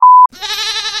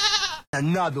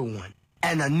Another one,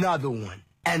 and another one,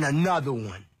 and another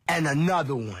one, and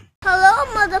another one. Hello,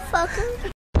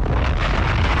 motherfucker.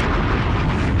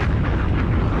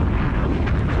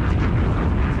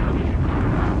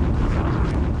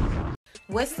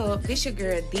 What's up? This your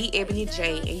girl, The Ebony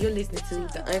J, and you're listening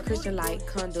to the Unchristian-like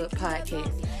Conduct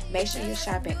Podcast. Make sure you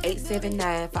shop at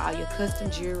 879 for all your custom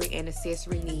jewelry and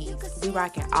accessory needs. We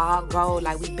rocking all gold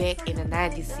like we back in the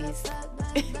 90s, sis.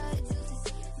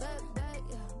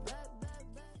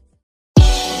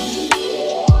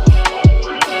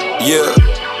 Yeah.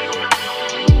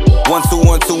 1 2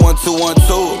 1 2 1 2 1 2.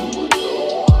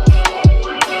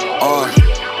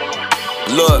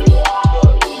 Look.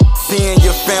 Seeing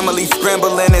your family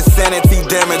scrambling, insanity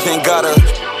damaging. Gotta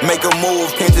make a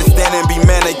move, can't just stand and be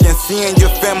mannequin. Seeing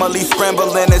your family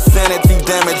scrambling, insanity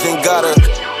damaging. Gotta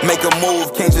make a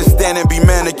move, can't just stand and be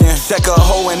mannequin. Check a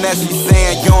hoe and that she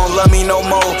saying you don't love me no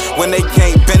more. When they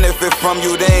can't benefit from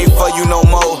you, they ain't for you no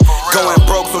more. Going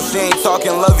broke so she ain't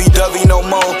talking lovey-dovey no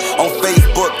more. On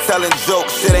Facebook telling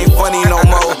jokes, shit ain't funny no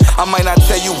more. I might not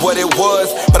tell you what it was,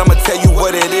 but I'ma tell you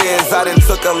what it is. I done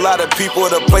took a lot of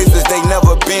people to places they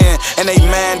never been, and they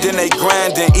manned and they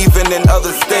grinding even in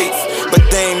other states, but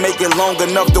they ain't make it long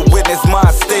enough to witness my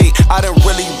state. I done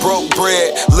really broke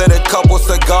bread, lit a couple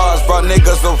cigars, brought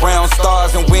niggas around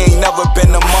stars, and we ain't never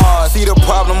been to Mars. See, the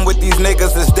problem with these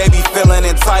niggas is they be feeling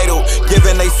entitled,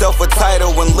 giving they self a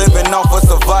title and living off of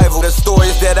survival. The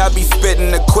stories that I be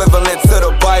spitting equivalent to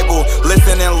the Bible.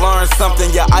 Listen and learn something,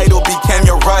 your idol became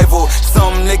your rival.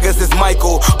 Some niggas is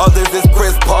Michael, others is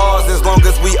Chris Paul. As long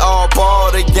as we all ball,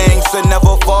 the gang should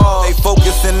never fall. They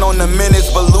focusing on the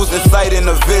minutes but losing sight in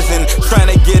the vision.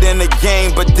 Trying to get in the game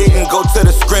but didn't go to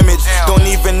the scrimmage. Don't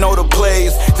even know the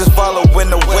plays, just following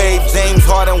the wave. James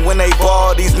Harden when they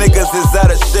ball, these niggas is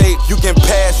out of shape. You can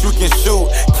pass, you can shoot,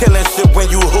 killing shit when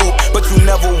you hoop, but you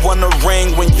never won a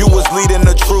ring when you was leading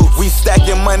the truth. We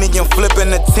stacking money and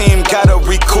flipping the team, gotta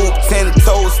recoup. 10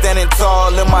 toes standing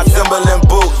tall in my Timberland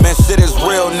boots. Man, shit is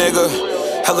real, nigga.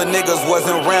 Hella niggas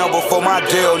wasn't around before my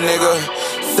deal, nigga.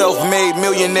 Self-made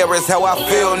millionaire is how I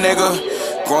feel, nigga.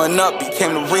 Growing up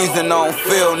became the reason I don't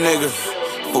feel, niggas.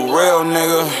 For real,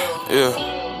 nigga, yeah.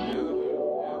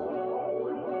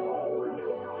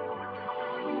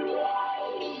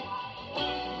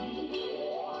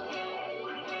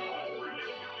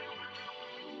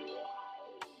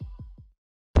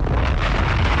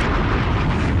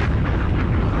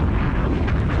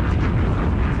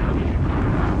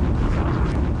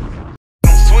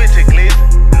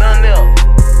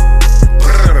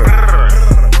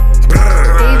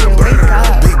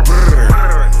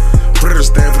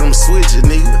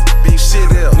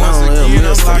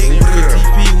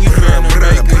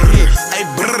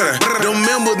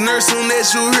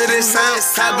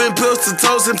 Popping pills to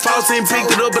toast and false ain't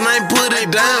picked it up and I ain't put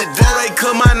it down. Before they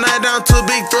cut my night down to a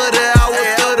big 30, I was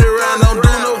 30 round. Don't do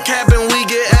no capping, we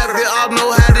get after all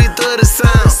know how they 30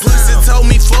 sound. Pussy told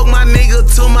me fuck my nigga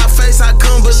to my face, I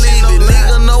couldn't believe it.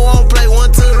 Nigga no on play,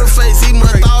 one to the face, he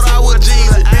must thought I was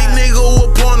Jesus. Big nigga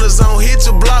with pointers on, hit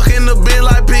your block in the bin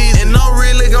like peas. And no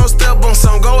really gon' step on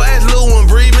some, go ask Lil one,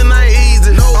 breathing ain't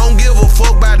easy. No, I don't give a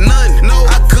fuck about nothing. No,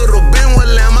 I could've been with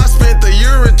Lamb, I spent the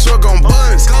urine truck on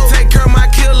buns. Take care of my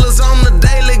killers on the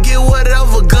daily, get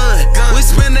whatever gun. We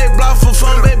spend that block for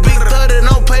fun, baby, big 30,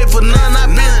 don't pay for none. I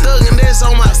been thuggin', that's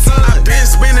on my son. I been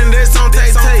spinning, that's on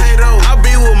Tay Tay. I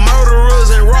be with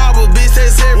murderers and robbers, bitch,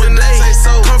 that's every day.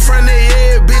 Come from the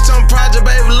yeah, bitch, I'm Project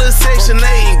Baby, little Section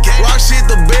 8. Rock shit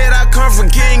the bed, I come from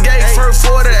King Gate, first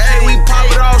 48. We pop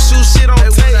it off, shoot shit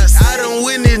on tape. I done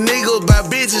witness niggas by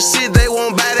bitches shit, they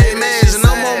won't buy that mansion.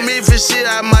 I'm on Memphis shit,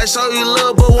 I might show you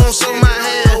love, but won't show my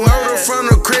hand. Murder from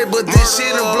the crib, but this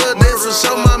shit in blood, that's for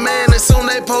show my man. As soon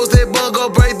they post that bug, go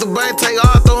break the bank, take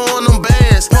Arthur on them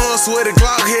bands. Pulse with a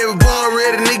Glock, heavy born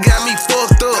ready, nigga got me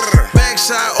fucked up. Back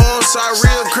shot, arm shot,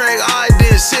 real crack, I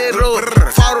did shit up.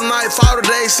 Fought a night, fought a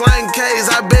day, slang K's,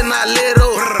 I been not lit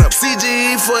up.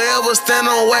 CGE forever, stand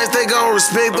on wax, they gon'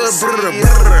 respect us.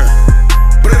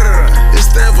 This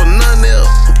stand for nothing else.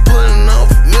 I'm putting on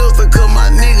for meals to cut my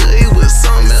nigga, he was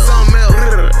something else.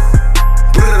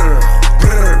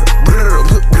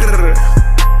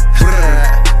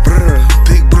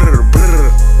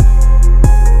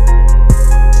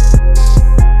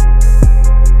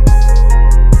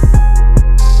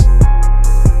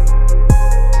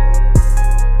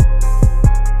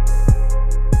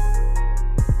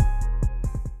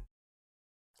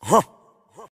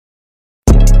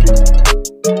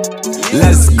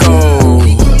 Let's go.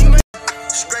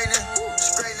 Straightening,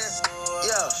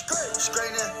 yeah.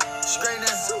 Straightening,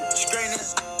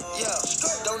 yeah.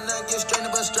 Don't not get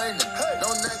strained but straightening.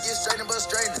 Don't not get strained but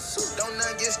straightening. Don't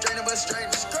not get strained but but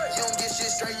straightness. You don't get shit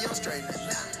straight, you don't straighten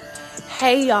it.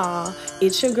 Hey y'all,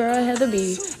 it's your girl Heather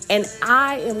B, and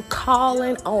I am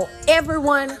calling on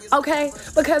everyone, okay?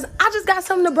 Because I just got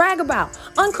something to brag about.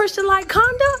 Unchristian-like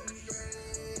conduct?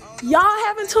 Y'all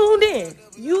haven't tuned in.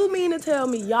 You mean to tell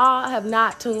me y'all have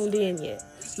not tuned in yet?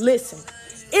 Listen,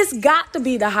 it's got to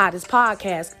be the hottest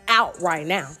podcast out right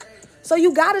now. So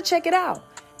you got to check it out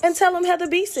and tell them Heather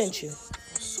B sent you.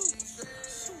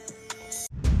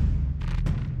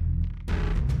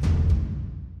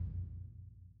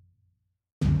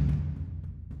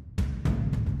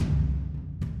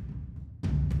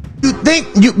 You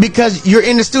think because you're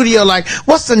in the studio like,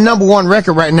 what's the number one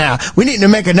record right now? We need to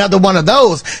make another one of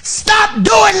those. Stop doing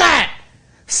that!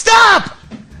 Stop!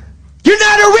 You're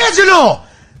not original!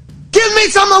 Give me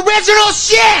some original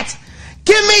shit!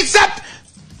 Give me some...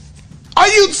 Are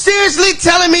you seriously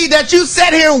telling me that you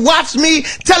sat here and watched me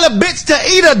tell a bitch to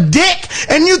eat a dick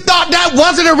and you thought that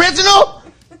wasn't original?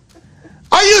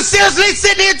 Are you seriously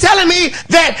sitting here telling me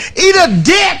that eat a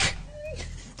dick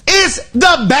is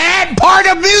the bad part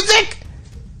of music?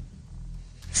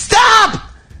 Stop!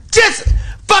 Just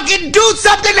fucking do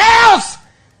something else!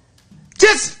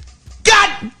 Just,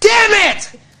 god damn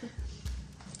it!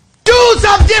 Do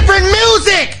some different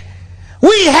music!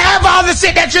 We have all the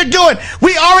shit that you're doing.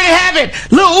 We already have it.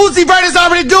 Lil Uzi Vert is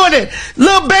already doing it.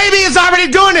 Lil Baby is already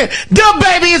doing it. Dub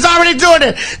Baby is already doing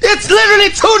it. It's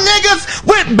literally two niggas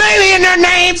with Baby in their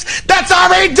names that's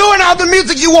already doing all the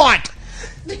music you want.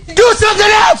 Do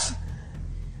something else.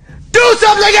 Do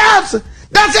something else.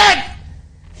 That's it.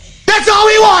 That's all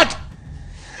we want.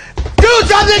 Do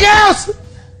something else.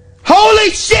 Holy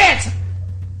shit.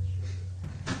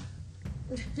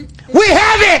 We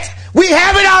have it. We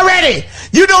have it already.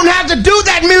 You don't have to do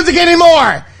that music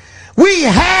anymore. We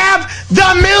have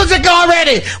the music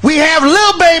already. We have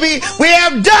Lil Baby. We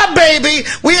have Dub Baby.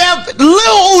 We have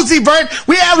Lil Uzi Vert.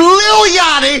 We have Lil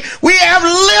Yachty. We have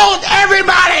Lil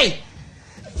everybody.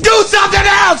 Do something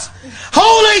else.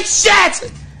 Holy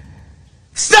shit.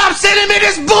 Stop sending me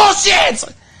this bullshit.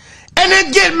 And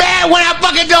then get mad when I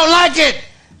fucking don't like it.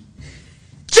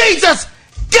 Jesus.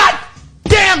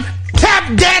 Goddamn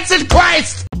tap dancing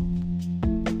Christ.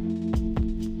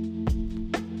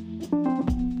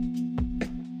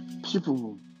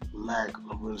 People lack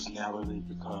originality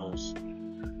because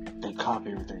they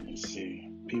copy everything they see.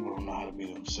 People don't know how to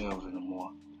be themselves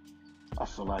anymore. I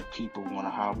feel like people want to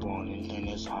hop on anything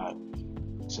that's hot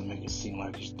to make it seem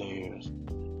like it's theirs.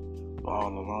 But all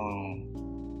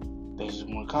along, they just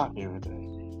want to copy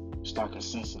everything. Start a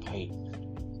sense of hate.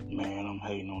 Man, I'm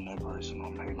hating on that person.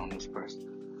 I'm hating on this person.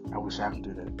 I wish I could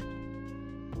do that.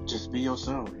 Just be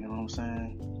yourself, you know what I'm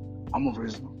saying? I'm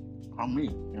original. I'm me, you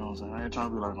know what I'm saying? I ain't trying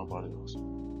to be like nobody else. You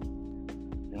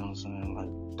know what I'm saying? Like,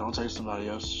 don't take somebody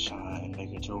else's shine and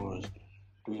make it yours.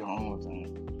 Do your own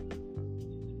thing.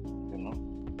 You know?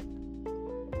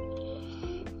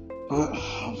 But,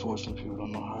 unfortunately, people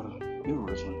don't know how to be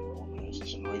original. In this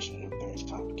generation, everything's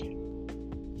complicated.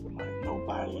 Like,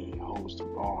 nobody holds the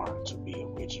bar to be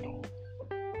original.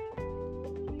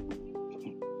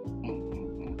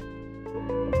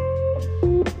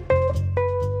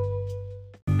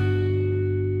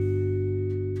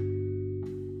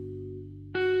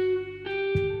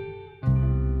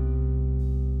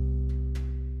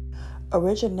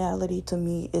 Originality to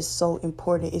me is so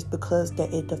important. It's because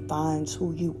that it defines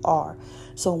who you are.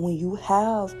 So when you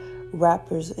have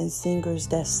rappers and singers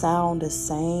that sound the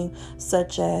same,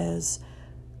 such as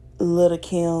Lil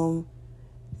Kim,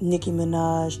 Nicki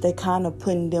Minaj, they kind of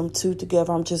putting them two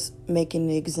together. I'm just making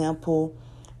an example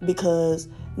because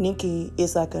Nicki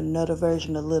is like another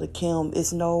version of Lil Kim.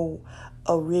 It's no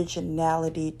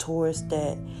originality towards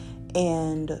that.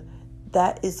 And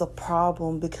that is a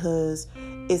problem because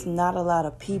it's not a lot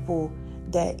of people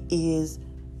that is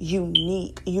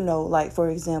unique. You know, like, for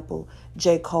example,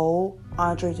 J. Cole,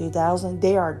 Andre 3000,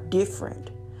 they are different.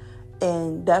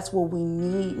 And that's what we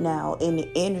need now in the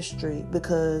industry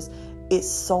because it's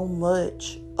so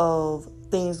much of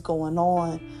things going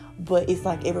on, but it's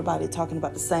like everybody talking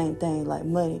about the same thing, like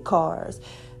money, cars,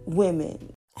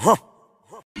 women.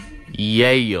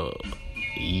 Yeah.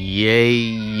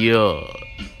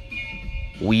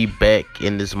 We back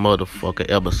in this motherfucker,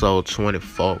 episode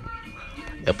 24.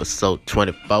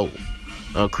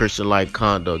 Unchristian-like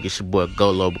conduct. It's your boy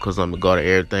Golo because I'm the god of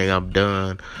everything I've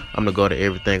done. I'm the god of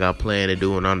everything I plan to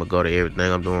do, and I'm the god of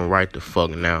everything I'm doing right the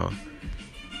fuck now.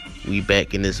 We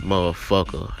back in this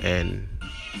motherfucker, and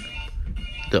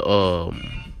hold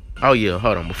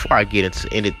on, before I get into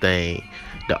anything,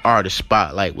 the artist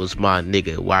spotlight was my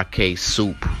nigga YK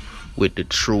Soup with The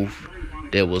Truth.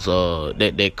 That was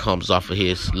that comes off of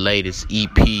his latest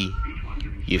EP.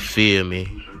 You feel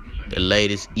me? The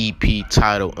latest EP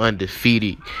titled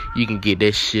Undefeated. You can get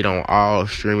that shit on all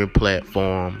streaming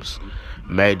platforms.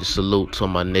 Major salute to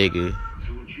my nigga,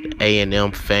 the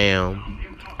A&M fam.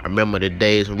 I remember the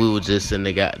days when we was just in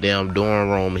the goddamn dorm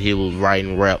room. He was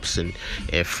writing raps and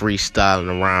freestyling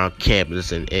around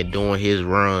campus and doing his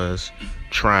runs,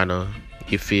 trying to,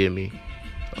 you feel me,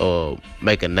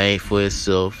 make a name for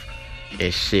himself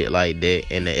and shit like that.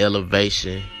 And the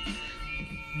elevation,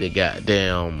 the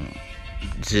goddamn,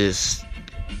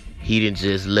 he didn't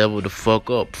just level the fuck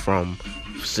up from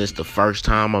since the first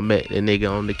time I met the nigga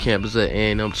on the campus at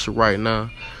A&M to right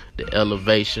now. The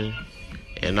elevation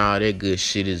and all that good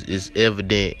shit is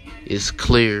evident. It's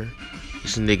clear.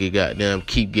 This nigga goddamn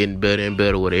keep getting better and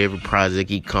better with every project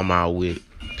he come out with.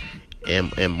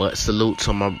 And much salute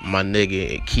to my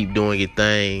nigga, and keep doing your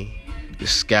thing. The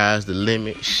sky's the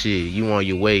limit. Shit, you on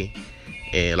your way.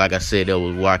 And like I said, that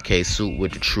was YK Soup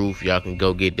with the truth. Y'all can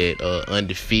go get that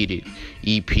Undefeated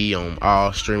EP on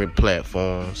all streaming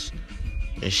platforms.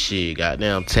 And shit,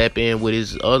 goddamn, tap in with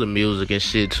his other music and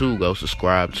shit too. Go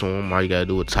subscribe to him. All you gotta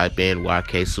do is type in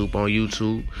YK Soup on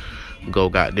YouTube. Go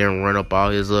goddamn run up all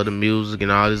his other music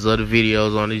and all his other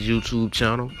videos on his YouTube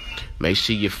channel. Make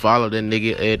sure you follow that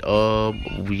nigga at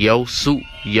yo_soup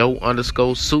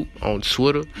on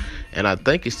Twitter. And I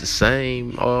think it's the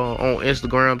same on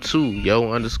Instagram too.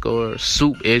 Yo_soup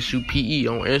SUPE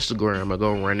on Instagram. I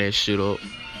go run that shit up.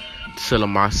 Tell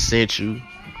him I sent you.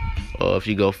 If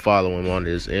you go follow him on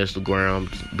his Instagram,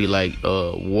 be like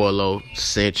Warlow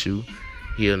sent you.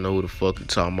 He'll know who the fuck you're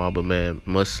talking about. But man,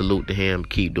 much salute to him.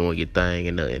 Keep doing your thing.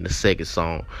 And the second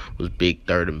song was Big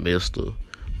 30 Mr.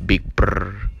 Big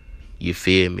Brr. You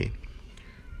feel me?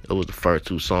 It was the first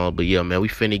two songs. But yeah, man, we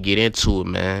finna get into it,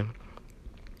 man.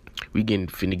 We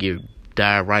finna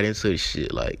dive right into this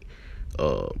shit. Like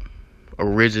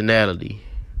originality.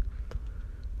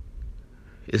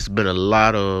 It's been a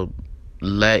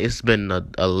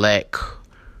lack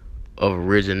of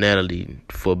originality,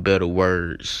 for better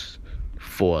words,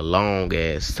 for a long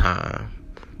ass time.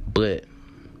 But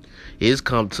it's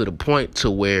come to the point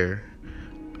to where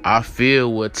I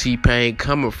feel where T-Pain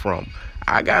coming from.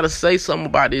 I gotta say something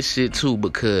about this shit too,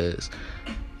 because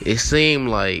it seemed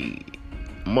like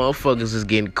motherfuckers is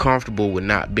getting comfortable with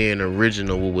not being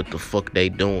original with what the fuck they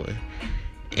doing.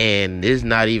 And it's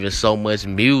not even so much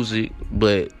music,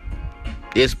 but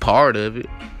it's part of it.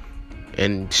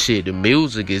 And shit, the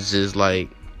music is just like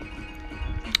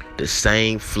the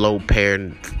same flow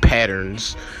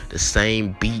patterns, the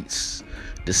same beats,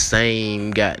 the same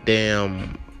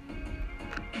goddamn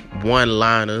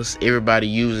one-liners. Everybody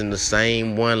using the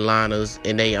same one-liners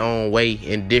in their own way,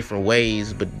 in different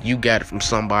ways, but you got it from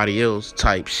somebody else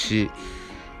type shit.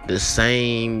 The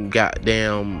same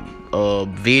goddamn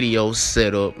video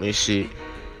setup and shit.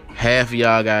 Half of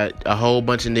y'all got a whole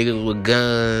bunch of niggas with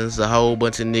guns, a whole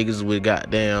bunch of niggas with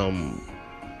goddamn,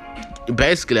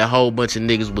 basically a whole bunch of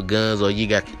niggas with guns, or you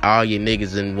got all your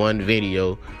niggas in one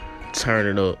video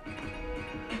turning up.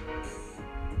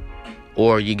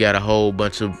 Or you got a whole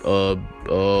bunch of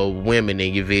women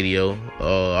in your video.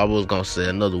 I was gonna say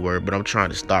another word, but I'm trying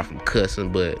to start from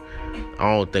cussing, but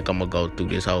I don't think I'm gonna go through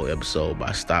this whole episode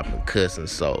by stopping cussing.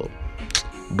 So,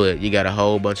 but you got a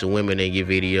whole bunch of women in your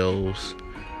videos.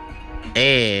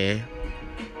 And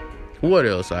what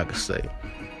else I could say?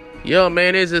 Yo,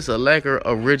 man, it's just a lack of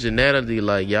originality.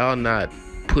 Like, y'all not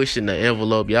pushing the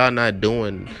envelope. Y'all not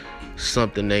doing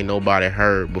something ain't nobody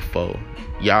heard before.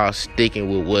 Y'all sticking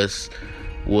with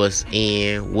what's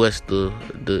in, what's the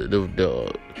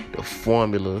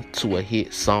formula to a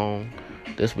hit song.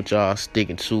 That's what y'all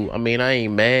sticking to. I mean, I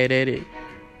ain't mad at it,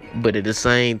 but at the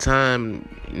same time,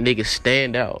 niggas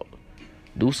stand out.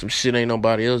 Do some shit ain't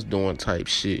nobody else doing type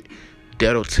shit.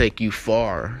 That'll take you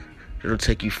far. It'll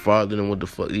take you farther than what the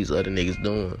fuck these other niggas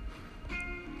doing.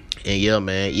 And yeah,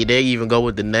 man, they even go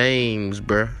with the names,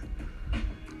 bruh.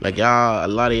 Like y'all, a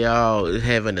lot of y'all is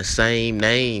having the same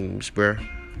names, bruh.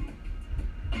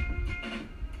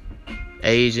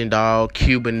 Asian doll,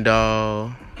 Cuban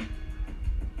doll.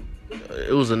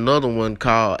 It was another one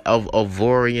called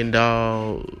Ivorian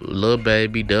doll, Lil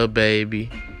Baby, Da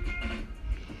Baby,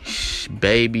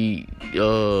 Baby,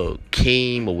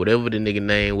 Keem, or whatever the nigga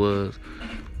name was.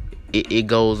 It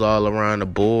goes all around the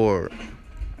board.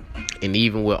 And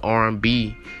even with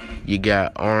R&B, you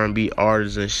got R&B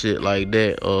artists and shit like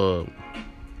that.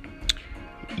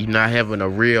 You're not having a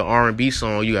real R&B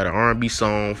song. You got an R&B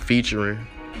song featuring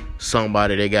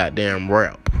somebody that goddamn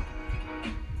rap.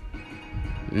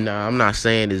 Nah, I'm not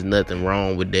saying there's nothing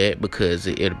wrong with that, because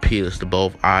it appeals to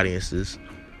both audiences.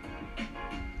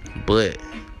 But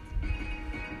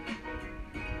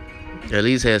At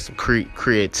least have some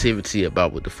creativity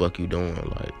about what the fuck you doing.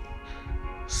 Like,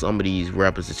 some of these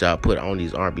rappers that y'all put on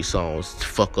these R&B songs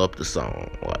fuck up the song.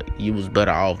 Like, you was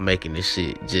better off making this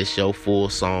shit just your full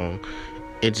song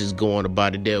and just going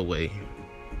about it that way.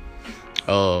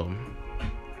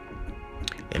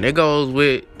 And it goes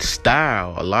with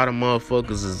style. A lot of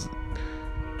motherfuckers is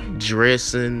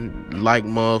dressing like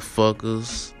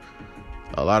motherfuckers.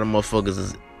 A lot of motherfuckers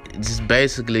is just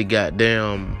basically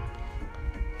goddamn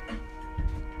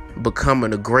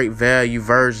becoming a great value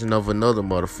version of another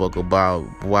motherfucker by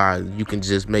why you can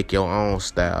just make your own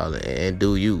style and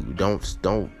do you.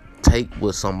 Don't take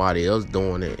what somebody else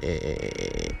doing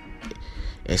and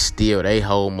steal they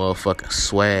whole motherfucking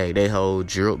swag, they whole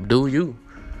drip. Do you.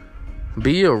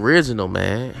 Be original,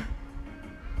 man.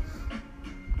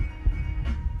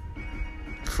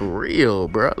 For real,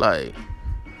 bro. Like,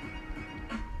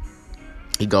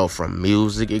 it go from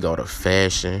music, it go to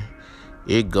fashion,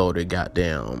 it go to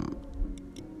goddamn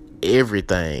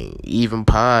everything. Even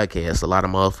podcasts. A lot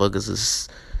of motherfuckers is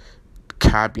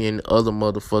copying other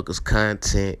motherfuckers'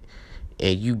 content,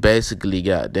 and you basically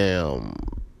goddamn,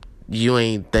 you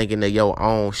ain't thinking of your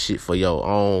own shit for your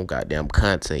own goddamn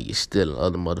content. You're stealing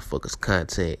other motherfuckers'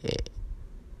 content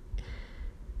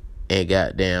and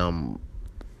goddamn,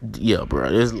 yeah,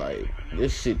 bro. It's like,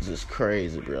 this shit just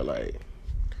crazy, bro. Like,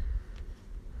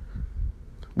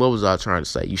 what was I trying to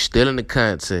say? You stealing the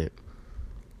content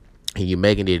and you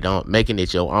making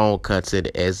it your own content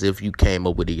as if you came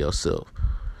up with it yourself.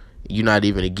 You're not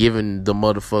even giving the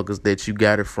motherfuckers that you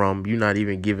got it from, you're not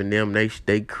even giving them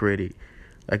they credit.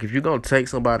 Like, if you're gonna take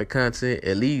somebody's content,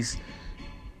 at least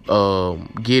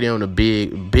get them to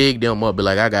big them up, be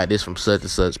like, I got this from such and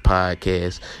such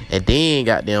podcast, and then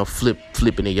goddamn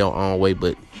flipping it your own way.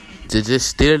 But to just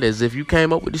steal it as if you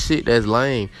came up with the shit, that's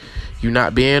lame. You're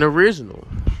not being original.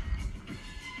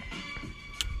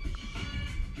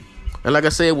 And like I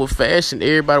said, with fashion,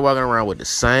 everybody walking around with the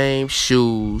same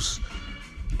shoes,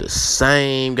 the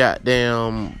same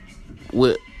goddamn,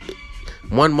 with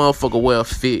one motherfucker wear a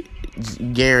fit,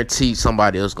 guaranteed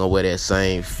somebody else gonna wear that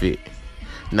same fit.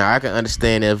 Now, I can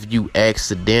understand if you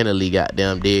accidentally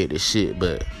goddamn did the shit,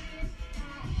 but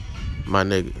my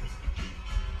nigga,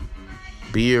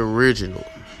 be original.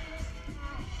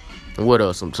 And what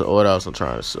else I'm trying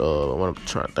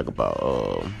to think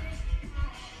about?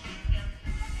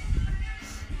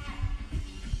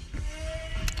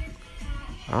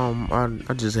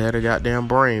 I just had a goddamn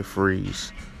brain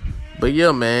freeze. But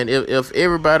yeah, man, if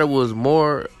everybody was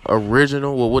more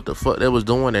original with what the fuck they was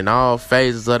doing in all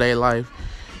phases of their life,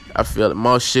 I feel like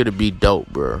more shit would be dope,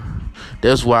 bro.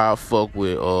 That's why I fuck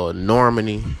with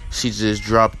Normani. She just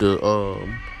dropped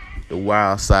the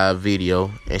Wild Side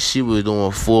video, and she was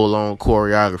doing full on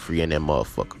choreography in that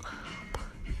motherfucker.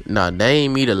 Now,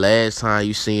 name me the last time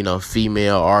you seen a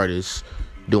female artist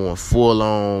doing full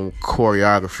on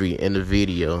choreography in the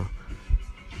video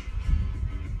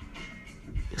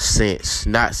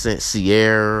not since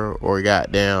Sierra or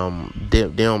goddamn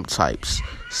them types,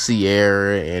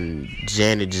 Sierra and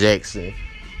Janet Jackson,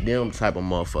 them type of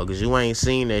motherfuckers. You ain't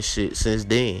seen that shit since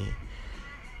then.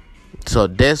 So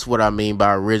that's what I mean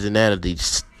by originality.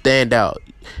 Stand out.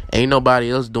 Ain't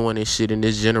nobody else doing this shit in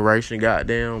this generation,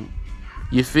 goddamn.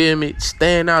 You feel me?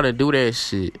 Stand out and do that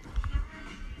shit.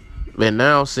 But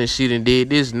now, since she done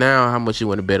did this, now how much you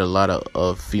want to bet a lot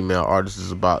of female artists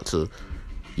is about to,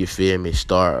 you feel me,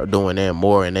 start doing that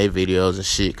more in their videos and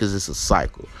shit, because it's a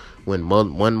cycle. When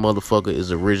one motherfucker is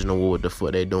original with what the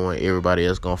fuck they doing, everybody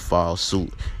else gonna follow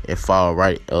suit and fall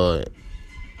right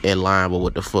in line with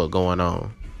what the fuck going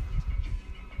on.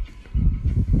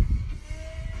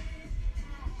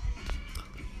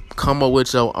 Come up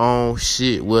with your own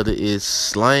shit, whether it's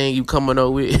slang you coming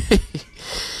up with.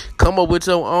 Come up with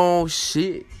your own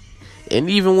shit. And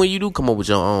even when you do come up with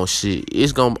your own shit,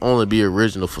 it's gonna only be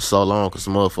original for so long, because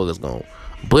some motherfuckers gonna.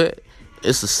 But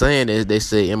it's a saying that they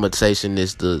say imitation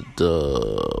is the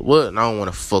what? I don't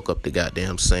want to fuck up the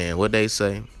goddamn saying. What they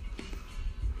say?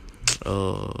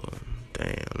 Damn.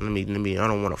 Let me. I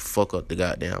don't want to fuck up the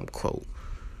goddamn quote.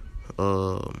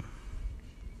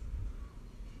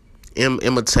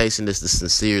 Imitation is the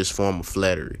sincerest form of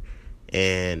flattery,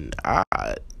 and I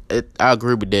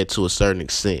agree with that to a certain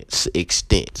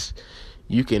extent.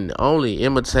 You can only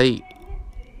imitate,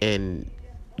 and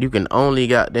you can only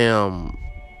goddamn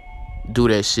do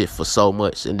that shit for so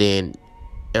much, and then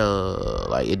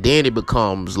then it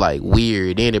becomes like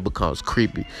weird, then it becomes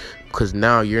creepy, because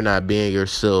now you're not being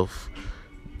yourself.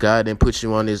 God didn't put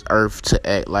you on this earth to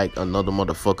act like another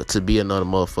motherfucker, to be another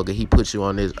motherfucker. He put you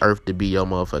on this earth to be your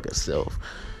motherfucking self.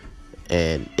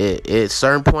 And at a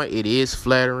certain point, it is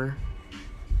flattering.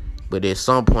 But at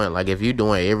some point, like, if you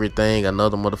doing everything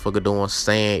another motherfucker doing,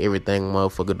 saying everything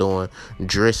motherfucker doing,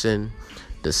 dressing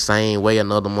the same way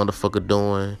another motherfucker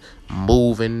doing,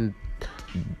 moving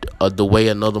the way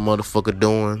another motherfucker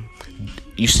doing,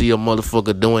 you see a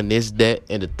motherfucker doing this, that,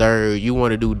 and the third, you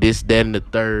want to do this, that, and the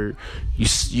third,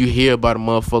 you hear about a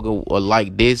motherfucker or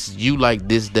like this, you like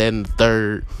this, that, and the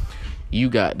third, you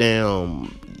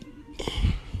goddamn,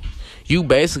 you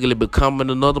basically becoming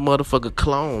another motherfucker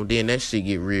clone. Then that shit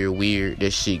get real weird.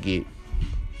 That shit get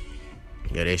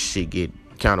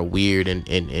kind of weird and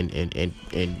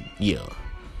yeah.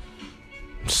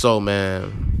 So,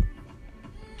 man,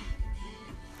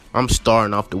 I'm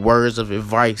starting off the words of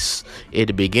advice at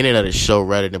the beginning of the show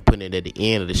rather than putting it at the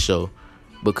end of the show,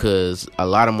 because a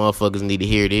lot of motherfuckers need to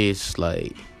hear this.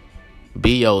 Like,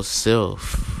 be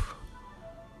yourself.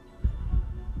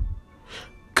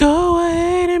 Go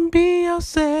ahead and be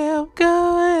yourself.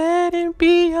 Go ahead and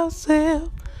be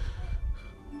yourself.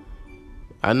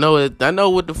 I know it. I know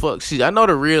what the fuck I know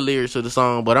the real lyrics of the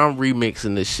song, but I'm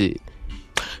remixing this shit.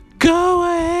 Go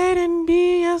ahead and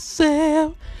be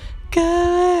yourself. Go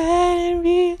ahead and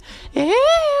be.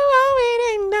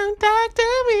 Don't talk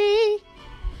to me.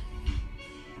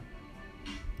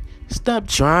 Stop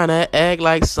trying to act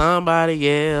like somebody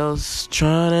else.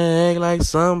 Trying to act like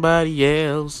somebody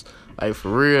else. Like, for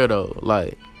real though.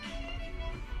 Like,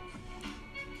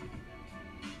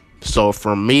 so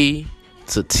from me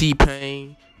to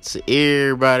T-Pain to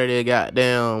everybody that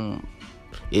goddamn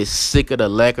is sick of the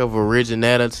lack of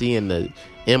originality and the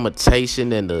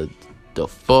imitation and the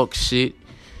fuck shit,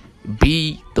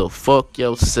 be the fuck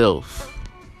yourself.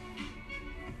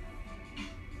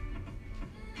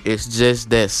 It's just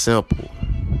that simple.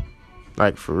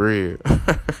 Like, for real.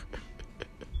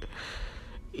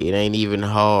 It ain't even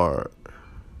hard.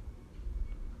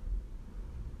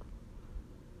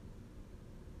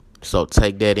 So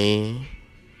take that in.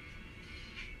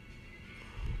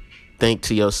 Think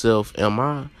to yourself, am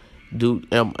I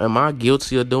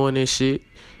guilty of doing this shit?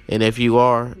 And if you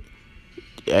are,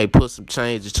 hey, put some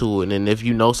changes to it. And if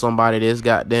you know somebody that's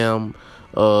goddamn,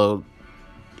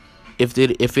 if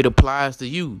it applies to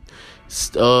you,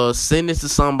 send this to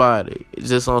somebody.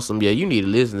 Just on some, yeah, you need to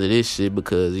listen to this shit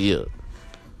because, yeah,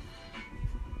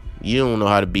 you don't know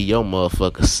how to be your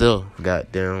motherfucker self.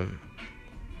 Goddamn.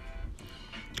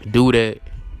 Do that.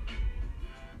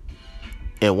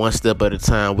 And one step at a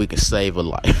time, we can save a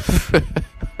life.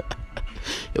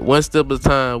 And one step at a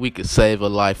time, we can save a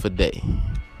life a day.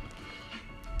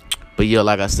 But yeah,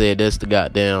 like I said, that's the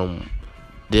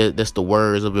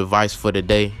words of advice for the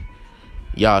day.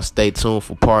 Y'all stay tuned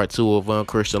for part 2 of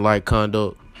Unchristian-like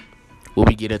Conduct, where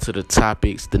we get into the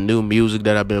topics, the new music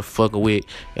that I've been fucking with,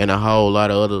 and a whole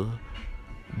lot of other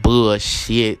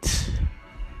bullshit.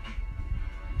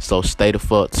 So stay the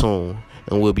fuck tuned,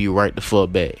 and we'll be right the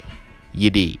fuck back. You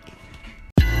dig?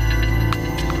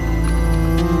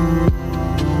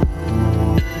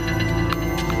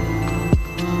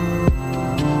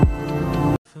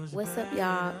 What's up,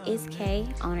 y'all? It's Kay,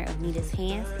 owner of Nita's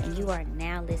Hands, and you are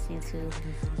now listening to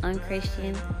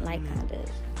Unchristian-like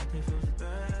Conduct.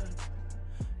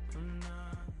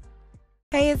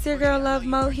 Hey, it's your girl Love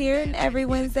Mo here, and every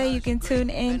Wednesday you can tune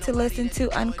in to listen to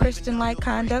Unchristian-like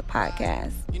Conduct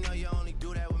podcast.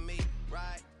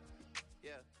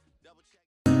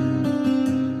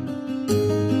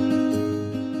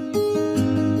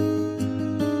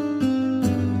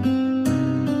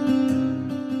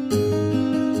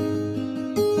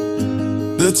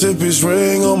 The cheapest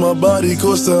ring on my body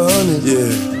cost 100,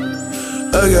 yeah.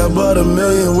 I got about $1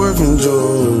 million worth from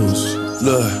Joe's.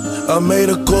 Look, I made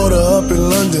a quarter up in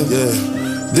London, yeah.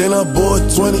 Then I bought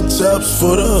 20 chops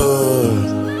for the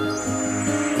hood.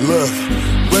 Look,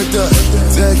 break up,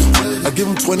 tag him. I give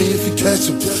him 20 if you catch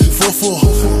him.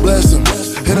 4-4, blast him.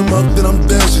 Hit him up, then I'm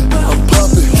dashing. I'm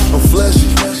popping, I'm flashy.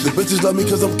 The bitches love me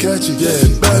cause I'm catchy. Yeah,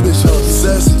 bad bitch,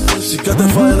 sassy. She got that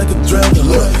fire like a dragon.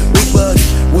 Look, big body,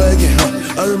 wagon,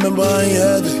 I remember I ain't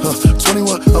had it,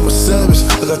 21, I'm a savage.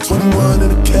 I got 21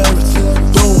 in the cabinet.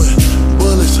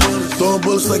 Throwing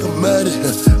bullets like I'm mad at him.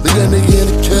 Leave that nigga in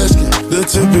the casket. The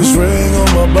cheapest ring on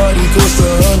my body cost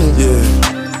 100,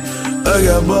 yeah. I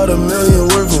got about $1 million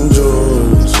worth from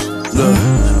Joe's. Look,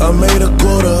 I made a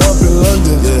quarter up in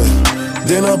London, yeah.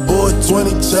 Then I bought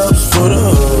 20 chops for the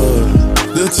hood.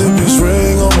 The cheapest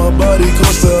ring on my body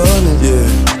cost 100,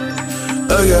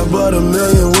 yeah. I got about $1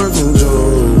 million worth from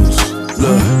Joe's.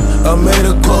 Look, I made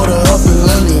a quarter up in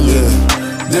London, yeah.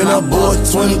 Then I bought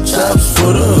 20 chops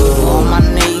for the hood. All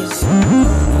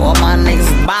my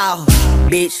niggas ball,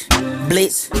 bitch,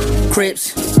 blitz,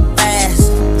 crips,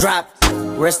 fast, drop,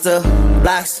 rest of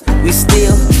blocks, we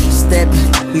still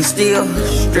steppin', we still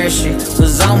stretchin'.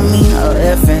 Was on me, a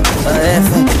effin'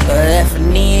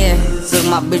 in. Took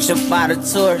my bitch up out of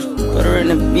torch, put her in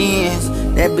the bins.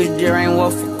 That bitch there ain't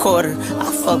worth a quarter,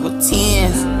 I fuck with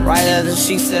tens. Right after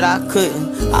she said I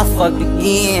couldn't, I fucked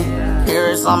again.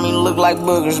 Harris on me look like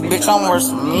boogers, bitch, I'm worth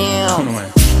some meals.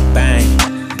 Bang,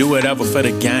 do whatever for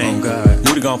the game.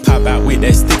 Luda gon' pop out with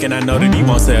that stick and I know that he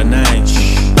won't say a name.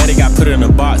 Man, he got put in a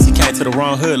box, he came to the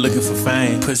wrong hood looking for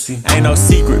fame. Pussy, ain't no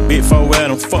secret, big 4 well,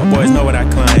 them fuck boys know what I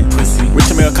claim. Pussy,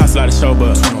 Rich Mill cost a lot of show,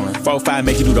 but 4-5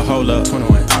 make you do the whole up.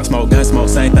 21. Pop smoke, gun smoke,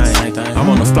 same thing. I'm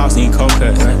on the floss eating cold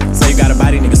cuts. Say you got a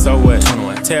body, nigga, so what?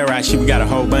 21. Terrorize shit, we got a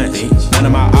whole bunch. None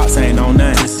of my ops ain't on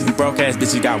none. You broke ass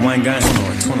bitches got one gun.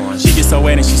 21. She get so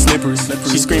wet and she slippery.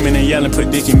 She screaming and yelling,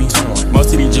 put dick in me. 21.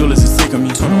 Most of these jewelers is sick of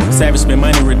me. 21. Savage spend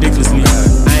money ridiculously.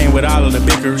 I ain't with all of the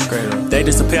bickery. They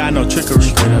disappear, I know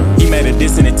trickery. He made a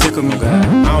diss and it tickled me.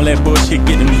 I don't let bullshit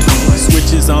get to me.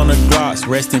 Switches on the Glocks,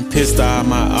 resting pissed all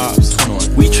my ops.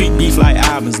 We treat beef like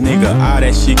albums, nigga. All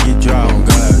that shit get dropped.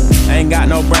 I ain't got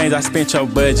no brains, I spent your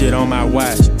budget on my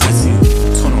watch.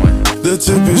 The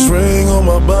cheapest ring on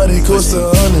my body cost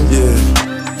 100, yeah.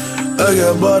 I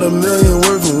got about $1 million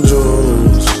worth of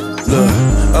jewels. Look,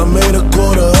 I made a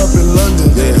quarter up in London,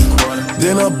 yeah.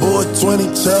 Then I bought 20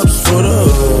 chops for the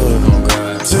hood.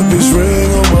 Cheapest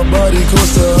ring on my body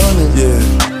cost 100, yeah.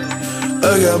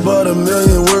 I got about $1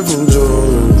 million worth of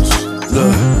jewels.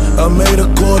 Look, I made a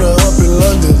quarter up in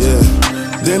London, yeah.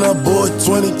 Then I bought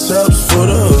 20 chops for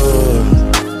the hood.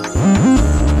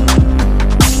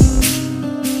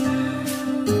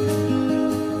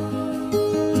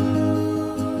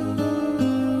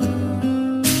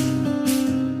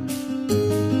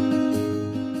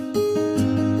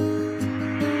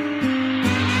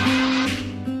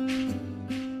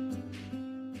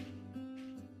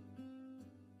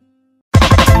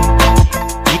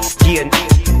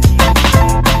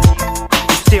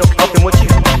 Still open with you.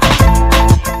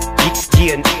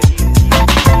 Yeah.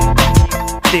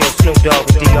 Still Snoop Dogg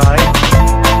with D.I.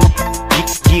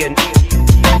 Yeah.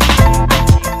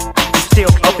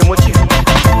 Still open with you.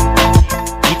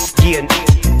 Yeah.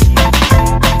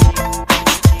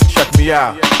 Check me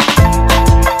out.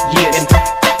 Yeah, and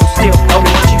still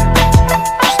open with you.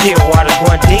 Still waters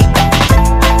run deep.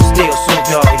 Still Snoop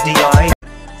Dogg with D.I.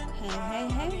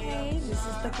 Hey, this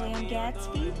is the Glam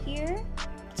Gatsby here.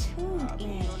 Tuned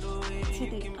in to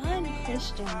the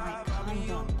Unchristian Like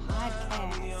Conduct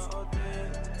podcast.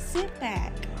 Sit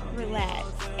back, relax,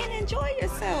 and enjoy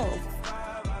yourself.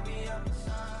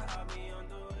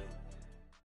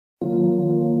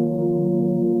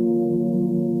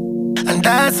 And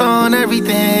that's on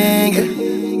everything.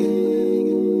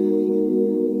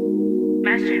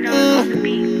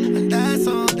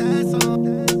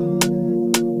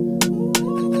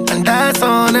 And that's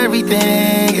on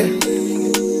everything.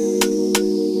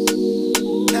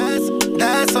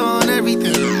 That's on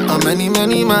everything. On many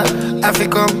man, I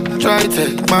think I'm trying to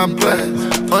take my place.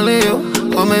 Only you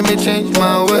will make me change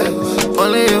my ways.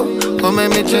 Only you will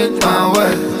make me change my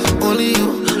ways. Only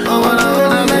you, I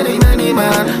wanna many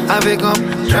man, I think I'm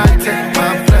trying to take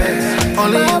my place.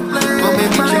 Only you will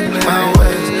make me change my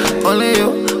ways. Only you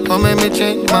will make me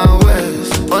change my ways.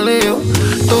 Only you.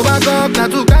 To back up,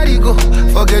 not to carry go.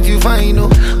 Forget you fine, no.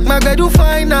 My girl do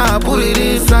fine now, put it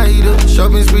inside.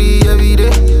 Shopping spree every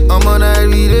day. I'm on her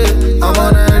every day. I'm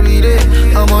on her every day.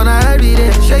 I'm on her every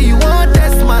day. Say you want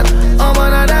test, man. I'm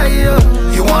on her die, yo.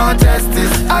 You want test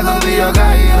this? I gon' be your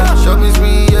guy, yo. Shopping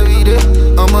spree every day.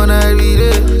 I'm on her every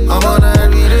day. I'm on her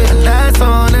every day. And that's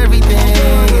on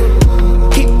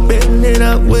everything. Keep betting it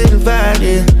up with the vibe,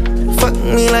 yeah. Fuck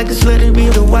me like a slut to be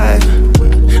the wife.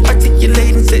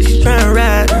 Articulating, said she's tryna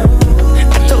ride.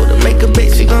 I told her make a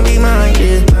bitch, she gon' be mine,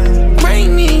 yeah.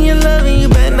 Bring me your love and you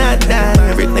better not die.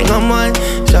 Everything I'm on,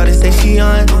 shawty say she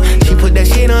on. She put that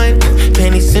shit on,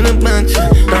 panties in a bunch.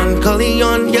 Don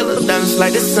Corleone, yellow diamonds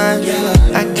like the sun.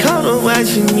 I caught her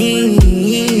watching me,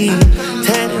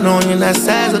 tatted on you, that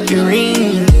size up your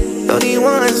ring. Throw these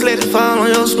ones, let it fall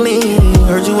on your spleen.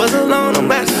 Heard you was alone, I'm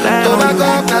about to slide on you. Back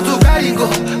up, not to carry go.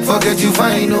 Forget you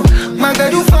fine, no. My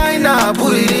girl you fine now,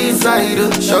 put it inside.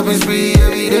 Shopping spree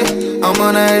every day. I'm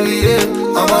on her every day.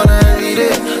 I'm on her every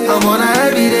day. I'm on her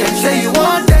every day. Say you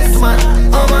want test, man.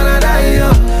 I'm on her die,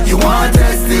 yo. You want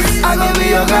test this? I gon' be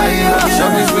your guy, yo.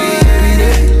 Shopping spree every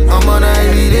day. I'm on her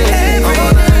every day. I'm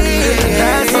on her every day.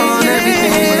 That's on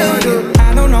everything.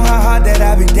 I don't know how hard that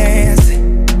I've been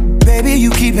dancing. Baby,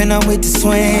 you keeping up with the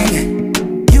swing.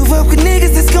 You fuck with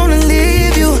niggas that's gonna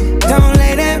leave you. Don't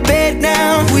lay that bed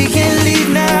down, we can leave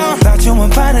now. Thought you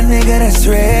would find a nigga that's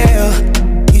real.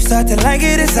 You start to like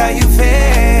it, it's how you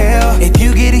feel.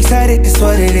 excited, that's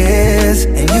what it is.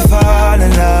 And you fall in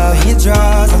love, in your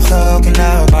drawers, I'm soaking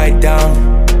up. Bite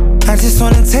down, I just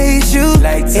wanna taste you.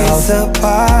 Lights it's out. A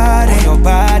party on your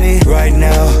body right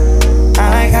now. I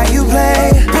like how you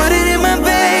play. Put it in my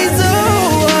basil.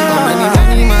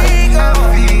 Many man,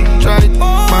 try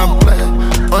my plan.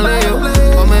 Only you,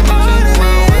 gon' make me change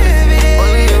my way.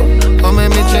 Only you, gon'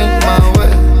 make me change my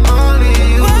way. Only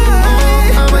you,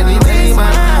 many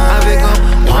man, I become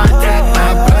one take my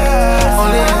plan.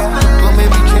 Only you, gon'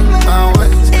 make me change my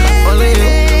ways. Only you,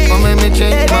 gon' make me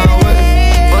change my way.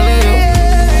 Only you,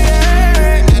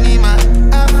 any man,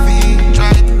 I feel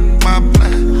try my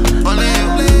plan. Only you,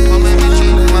 gon' make me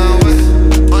change my way.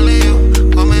 Only you,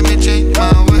 gon' make me change my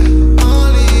way.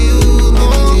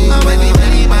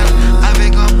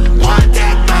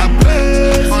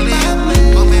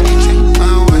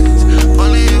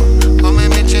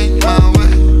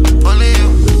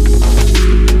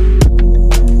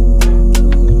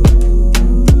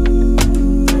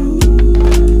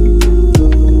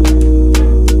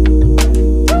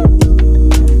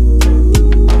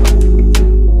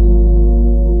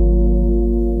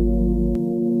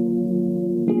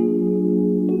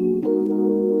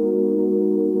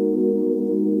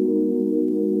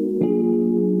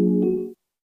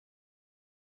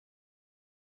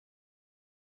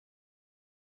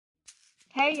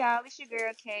 Hey y'all, it's your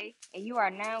girl Kay, and you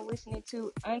are now listening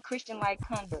to Unchristian-like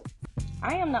Conduct.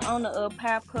 I am the owner of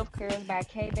Powerpuff Curls by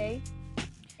K-Bay,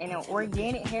 and an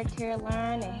organic hair care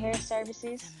line and hair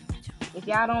services. If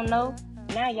y'all don't know,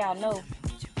 now y'all know.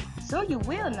 Soon you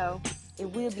will know.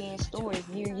 It will be in stores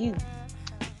near you.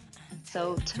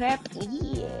 So tap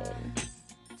in,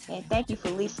 and thank you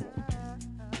for listening.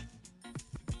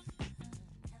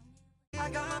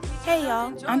 Hey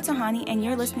y'all, I'm Tahani and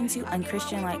you're listening to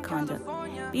Unchristian-like Conduct.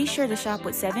 Be sure to shop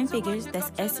with 7 Figures,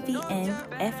 that's SVNFGRS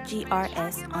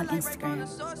on Instagram.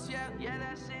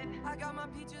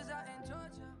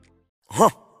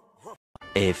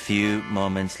 A few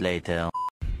moments later.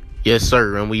 Yes,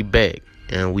 sir, and we back.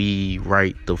 And we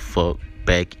right the fuck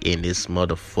back in this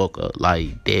motherfucker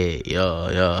like that.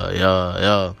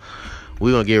 Yeah.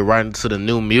 We gonna get right into the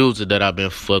new music that I've been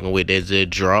fucking with that just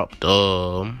dropped.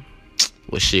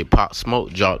 Pop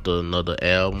Smoke dropped another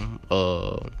album.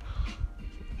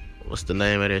 What's the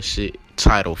name of that shit?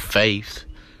 Titled Faith.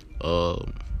 Got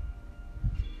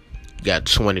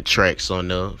 20 tracks on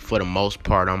there. For the most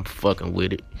part, I'm fucking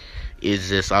with it. It's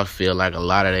just, I feel like a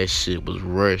lot of that shit was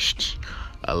rushed.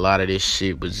 A lot of this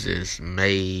shit was just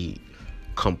made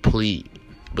complete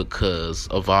because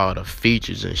of all the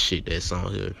features and shit that's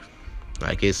on here.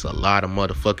 Like, it's a lot of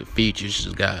motherfucking features.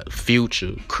 It's got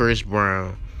Future, Chris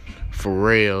Brown,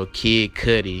 Pharrell, Kid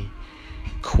Cudi,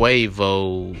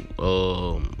 Quavo,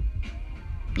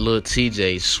 Lil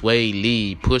TJ, Sway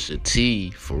Lee, Pusha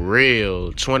T,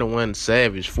 Pharrell, 21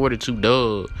 Savage, 42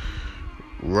 Dugg,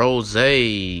 Rose,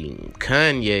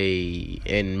 Kanye,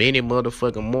 and many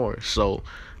motherfucking more. So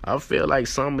I feel like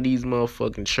some of these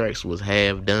motherfucking tracks was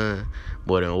half done,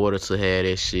 but in order to have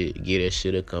that shit, get that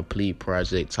shit a complete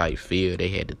project type feel, they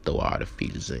had to throw all the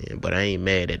features in. But I ain't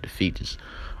mad at the features.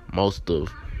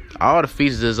 All the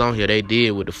features that's on here, they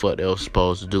did what the fuck they was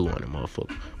supposed to do on the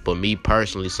motherfucker. But me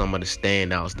personally, some of the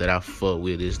standouts that I fuck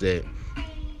with is that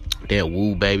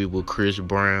Woo Baby with Chris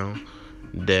Brown,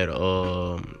 that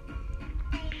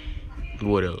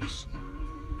what else?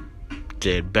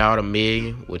 That About a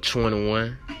Million with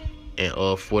 21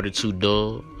 and 42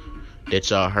 Dugg that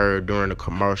y'all heard during the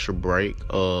commercial break.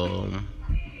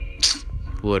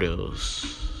 What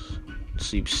else? Let's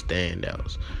see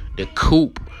standouts. The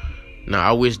Coupe. Now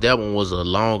I wish that one was a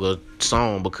longer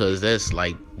song because that's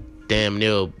like damn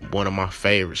near one of my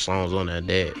favorite songs on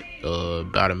that.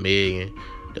 About a Million.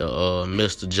 The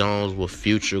Mr. Jones with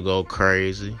Future Go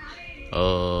Crazy.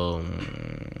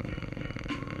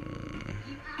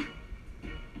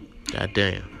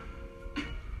 Goddamn.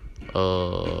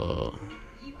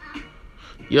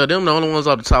 Yeah, them the only ones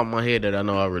off the top of my head that I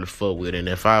know I really fuck with. And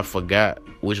if I forgot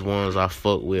which ones I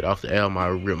fuck with off the album, I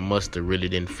must have really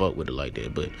didn't fuck with it like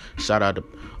that. But shout out to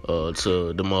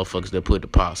the motherfuckers that put the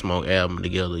Pop Smoke album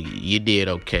together. You did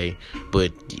okay,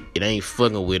 but it ain't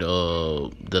fucking with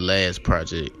the last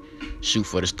project, Shoot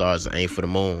for the Stars and Aim for the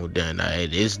Moon. Then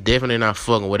it's definitely not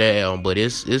fucking with that album, but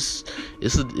it's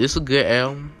a good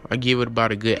album. I give it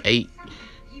about a good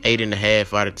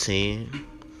 8.5 out of 10.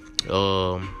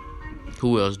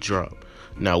 Who else dropped?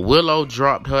 Now Willow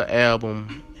dropped her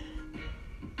album,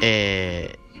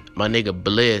 and my nigga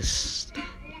Bless.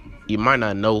 You might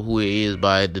not know who he is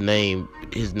by his name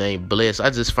Bless.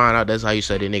 I just found out that's how you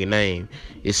say that nigga name.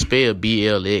 It's spelled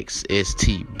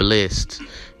BLXST, Blessed.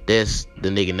 That's the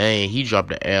nigga name. He dropped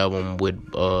the album with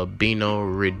Bino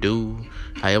Redu,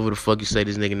 however the fuck you say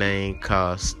this nigga name,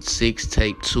 called 6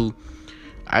 Tape 2.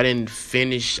 I didn't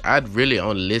finish. I have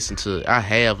listened to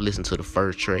the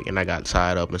first track, and I got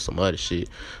tied up in some other shit.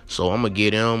 So I'm gonna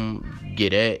get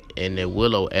that, and the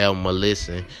Willow album a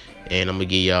listen, and I'm gonna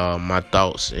give y'all my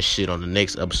thoughts and shit on the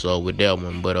next episode with that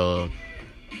one. But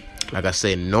like I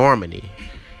said, Normani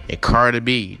and Cardi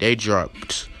B, they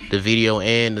dropped the video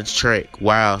and the track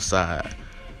Wild Side.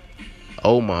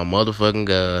 Oh my motherfucking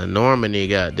god, Normani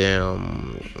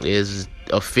goddamn is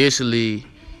officially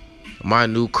my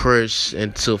new crush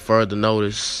until further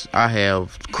notice. I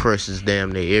have crushes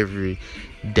damn near every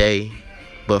day,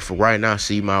 but for right now,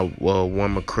 she my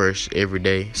woman crush every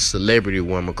day. Celebrity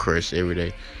woman crush every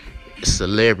day.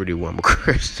 Celebrity woman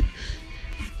crush.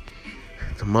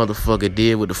 The motherfucker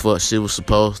did what the fuck she was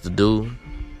supposed to do.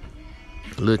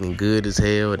 Looking good as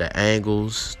hell. The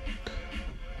angles,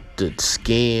 the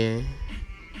skin,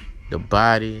 the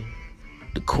body,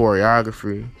 the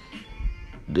choreography.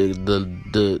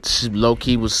 The low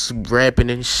key was rapping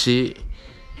and shit.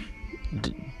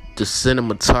 The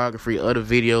cinematography of the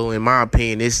video, in my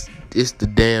opinion, it's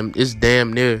damn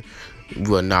near.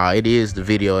 Well, nah, it is the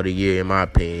video of the year in my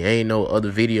opinion. Ain't no other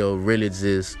video really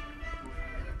just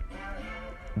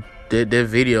that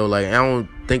video. Like, I don't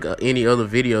think any other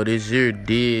video this year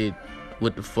did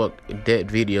what the fuck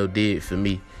that video did for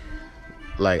me.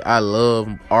 Like, I love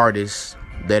artists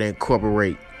that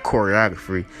incorporate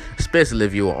choreography, especially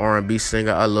if you're an R&B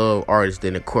singer. I love artists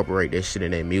that incorporate that shit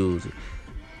in their music,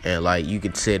 and like you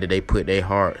could tell that they put their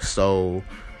heart, soul,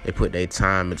 they put their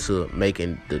time into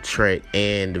making the track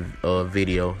and the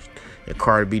video. And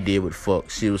Cardi B did what the fuck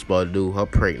she was supposed to do. Her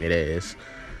pregnant ass,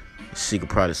 she could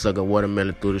probably suck a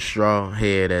watermelon through the straw.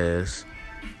 Head ass.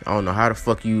 I don't know how the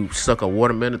fuck you suck a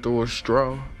watermelon through a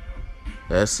straw.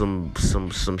 That's some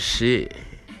shit.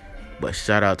 But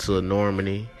shout out to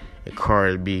Normani and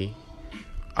Cardi B.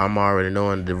 I'm already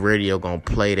knowing the radio gonna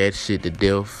play that shit to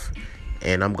death,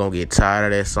 and I'm gonna get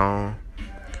tired of that song.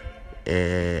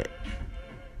 And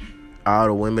all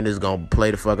the women is gonna play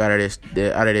the fuck out of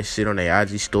that shit on their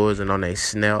IG stores and on their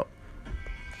Snap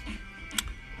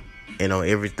and on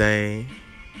everything.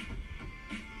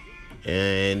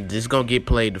 And it's gonna get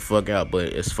played the fuck out.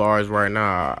 But as far as right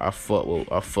now, I fuck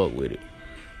with it,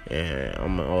 and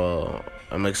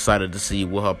I'm excited to see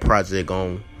what her project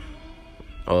gonna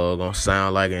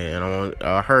sound like. And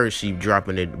I heard she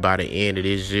dropping it by the end of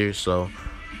this year. So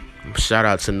shout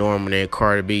out to Normani and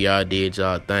Cardi B. Y'all did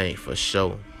y'all thing for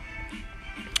sure.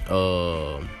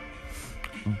 Boosie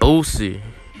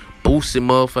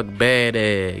motherfucking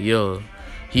badass, yo.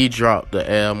 He dropped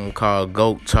the album called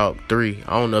Goat Talk 3.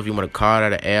 I don't know if you want to call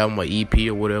that an album or EP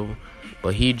or whatever,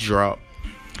 but he dropped.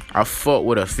 I fuck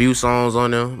with a few songs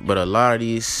on them, but a lot of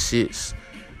these shits,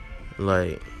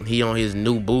 like, he on his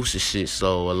new Boosie shit,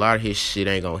 so a lot of his shit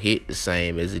ain't gonna hit the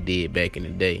same as it did back in the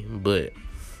day. But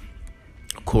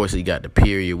of course, he got the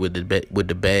period with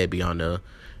the baby on there.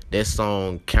 That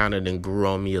song kind of done grew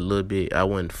on me a little bit. I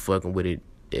wasn't fucking with it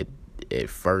at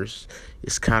first.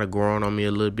 It's kind of growing on me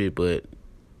a little bit, but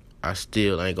I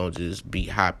still ain't gonna just be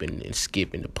hopping and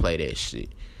skipping to play that shit.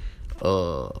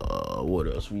 What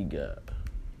else we got?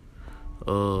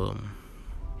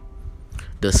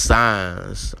 The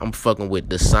Signs. I'm fucking with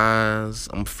The Signs.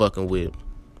 I'm fucking with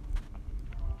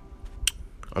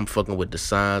The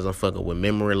Signs. I'm fucking with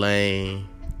Memory Lane.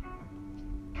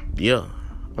 Yeah.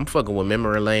 I'm fucking with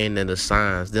Memory Lane and The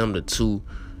Signs. Them the two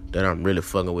that I'm really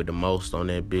fucking with the most on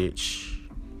that bitch.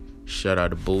 Shout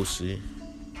out to Boosie.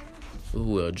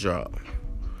 Who else dropped?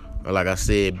 Like I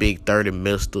said, Big 30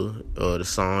 Mister, the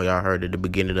song y'all heard at the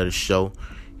beginning of the show.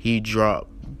 He dropped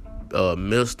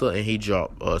Mister, and he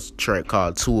dropped a track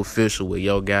called Too Official with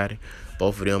Yo Gotti.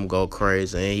 Both of them go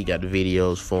crazy, and he got the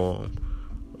videos for him.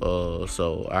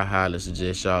 So I highly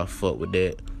suggest y'all fuck with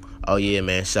that. Oh yeah,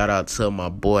 man, shout out to my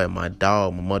boy, my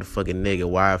dog, my motherfucking nigga,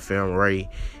 YFM Ray.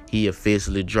 He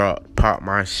officially dropped Pop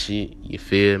My Shit, you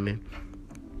feel me?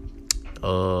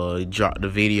 He dropped the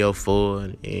video for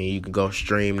it, and you can go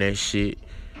stream that shit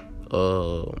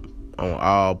on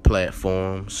all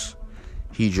platforms.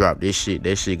 He dropped this shit.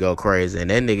 That shit go crazy. And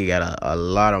that nigga got a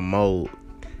lot of mode.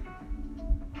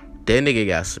 That nigga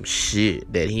got some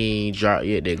shit that he ain't dropped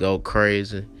yet that go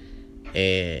crazy.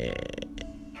 And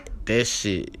that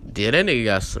shit, yeah, that nigga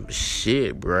got some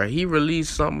shit, bro. He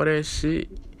released some of that shit.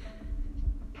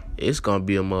 It's gonna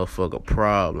be a motherfucker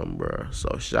problem, bro.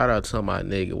 So shout out to my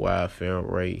nigga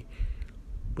YFM Ray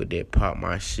with that Pop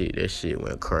My Shit. That shit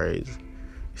went crazy.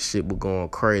 Shit was going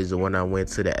crazy when I went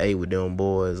to the A with them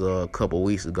boys a couple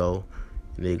weeks ago.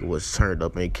 Nigga was turned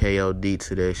up in KOD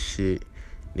to that shit.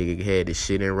 Nigga had this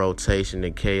shit in rotation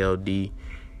in KOD.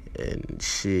 And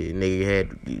shit, nigga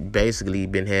had basically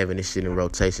been having this shit in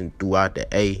rotation throughout the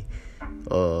A.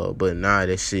 But nah,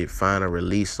 that shit finally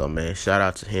released. So, man, shout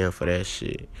out to him for that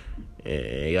shit.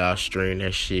 And y'all stream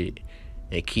that shit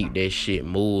and keep that shit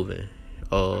moving.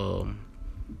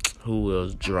 Who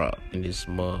else dropped in this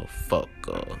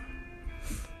motherfucker?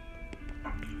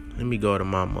 Let me go to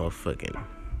my motherfucking.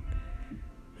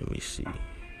 Let me see.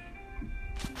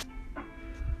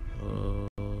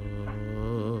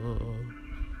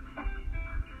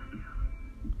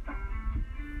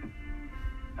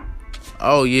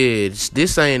 Oh yeah,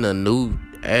 this ain't a new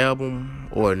album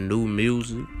or new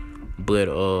music, but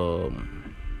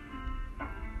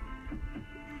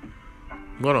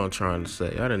what I'm trying to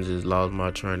say, I done just lost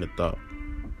my train of thought.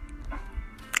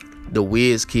 The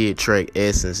WizKid track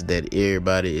Essence that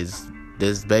everybody is,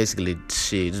 that's basically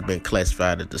shit, it's been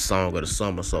classified as the song of the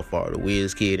summer so far. The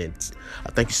WizKid and I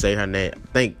think you say her name, I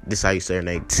think this is how you say her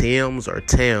name, Tams or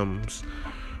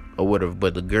whatever,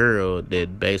 but the girl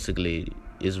that basically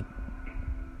is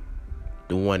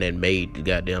the one that made the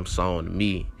goddamn song to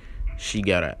me, she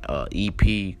got a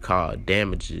EP called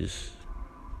Damages.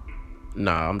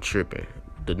 Nah, I'm tripping.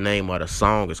 The name of the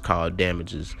song is called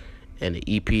Damages, and the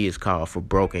EP is called For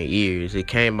Broken Ears. It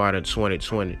came out in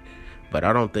 2020, but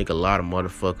I don't think a lot of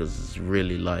motherfuckers is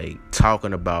really like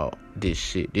talking about this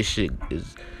shit. This shit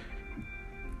is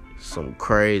some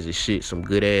crazy shit, some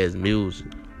good ass music.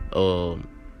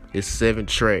 It's 7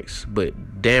 tracks,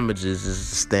 but Damages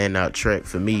is a standout track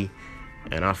for me.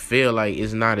 And I feel like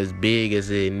it's not as big as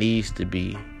it needs to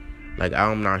be. Like,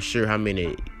 I'm not sure how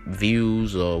many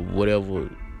views or whatever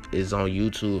is on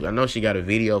YouTube. I know she got a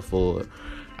video for it.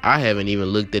 I haven't even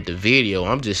looked at the video.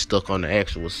 I'm just stuck on the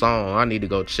actual song. I need to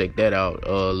go check that out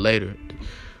later.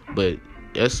 But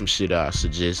that's some shit I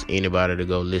suggest anybody to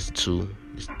go listen to.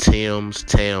 It's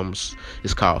Tams.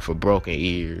 It's called For Broken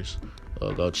Ears.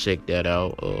 Go check that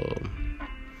out.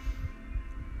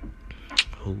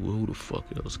 Who the fuck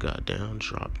else goddamn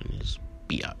dropped in this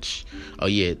biatch? Oh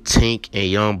yeah, Tink and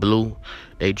Young Blue,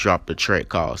 they dropped a track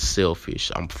called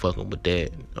Selfish. I'm fucking with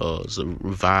that. It's a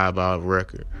Vibe Out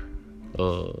record.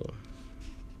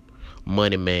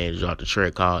 Money Man dropped a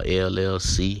track called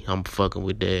LLC. I'm fucking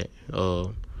with that.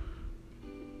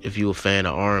 If you a fan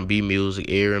of R&B music,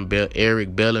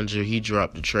 Eric Bellinger, he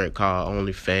dropped a track called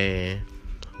Only Fan.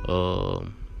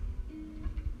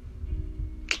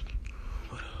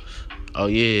 Oh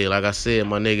yeah, like I said,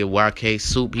 my nigga YK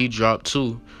Soup, he dropped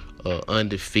 2.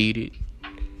 Undefeated.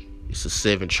 It's a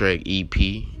 7-track EP.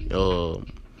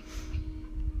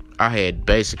 I had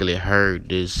basically heard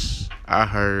this. I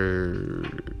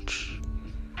heard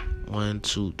 1,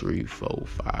 2, 3, 4,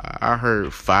 5. I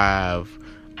heard 5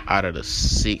 out of the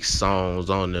 6 songs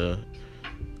on the,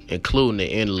 including the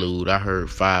interlude. I heard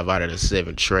 5 out of the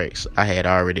 7 tracks. I had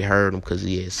already heard them because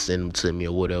he had sent them to me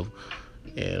or whatever.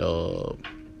 And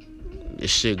this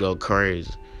shit go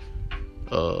crazy.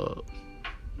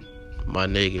 My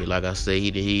nigga, like I said,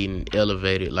 he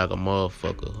elevated like a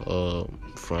motherfucker.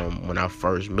 From when I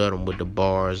first met him with the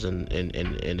bars and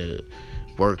the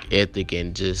work ethic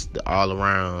and just the all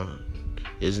around.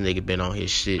 This nigga been on his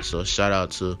shit. So shout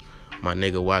out to my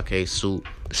nigga YK Suit.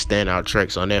 The standout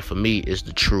tracks on that for me is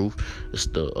The Truth. It's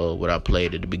the what I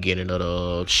played at the beginning of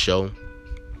the show.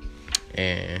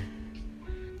 And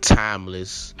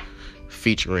Timeless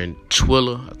featuring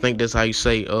Twiller. I think that's how you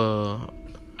say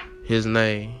his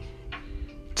name.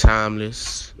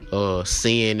 Timeless.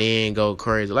 CNN go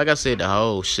crazy. Like I said, the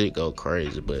whole shit go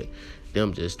crazy, but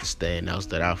them just the standouts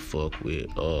that I fuck with.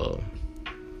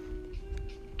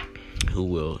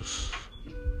 Who else?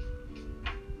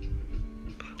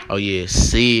 Oh yeah,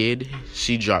 Sid.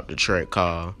 She dropped a track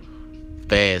called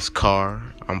Fast Car.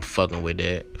 I'm fucking with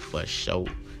that for sure.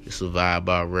 It's a Vibe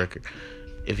Out record.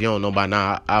 If you don't know by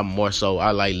now, I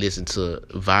like listen to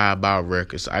Vibe Out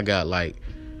records.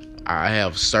 I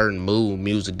have certain mood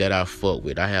music that I fuck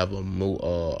with. I have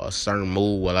a certain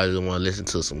mood where I just want to listen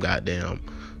to some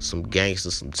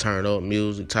gangster, some turn up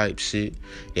music type shit.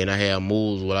 Then I have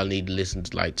moods where I need to listen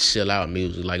to like chill out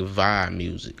music, like vibe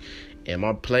music. And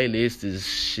my playlist is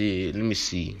shit. Let me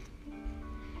see.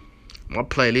 My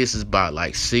playlist is about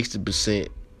like 60%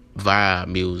 vibe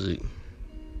music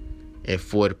and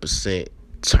 40%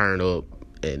 turn up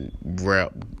and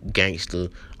rap, gangster,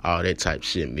 all that type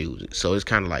shit music. So it's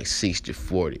kind of like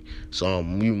 60-40. So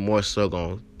you more so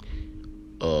gonna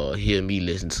hear me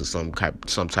listen to some type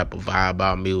of vibe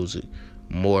out music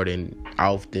more than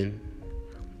often.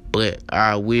 But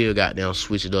I will goddamn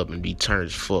switch it up and be turned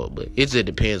as fuck. But it just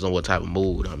depends on what type of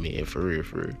mood I'm in, for real.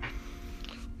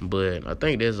 But I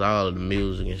think that's all of the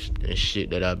music and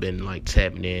shit that I've been like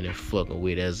tapping in and fucking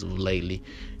with as of lately.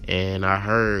 And I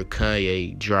heard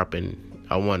Kanye dropping,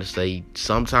 I want to say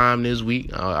sometime this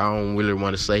week. I don't really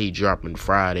want to say he dropping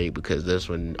Friday because that's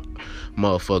when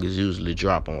motherfuckers usually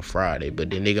drop on Friday.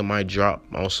 But the nigga might drop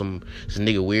on some, this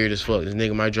nigga weird as fuck. This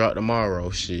nigga might drop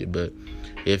tomorrow, shit. But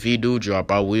if he do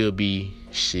drop, I will be,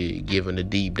 shit, giving a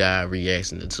deep dive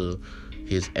reaction to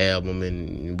his album,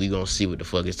 and we gonna see what the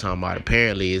fuck it's talking about.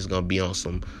 Apparently it's gonna be on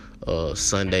some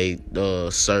Sunday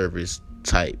service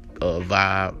type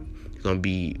vibe. It's gonna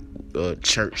be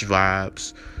church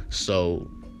vibes.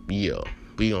 So yeah,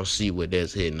 we gonna see what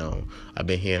that's hitting on. I've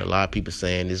been hearing a lot of people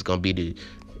saying it's gonna be the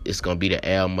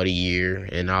album of the year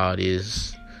and all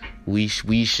this. We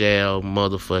shall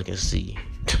motherfucking see.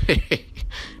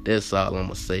 That's all I'm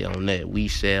gonna say on that. We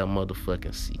shall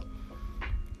motherfucking see.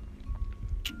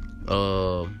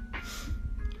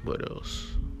 What else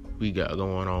we got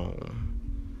going on?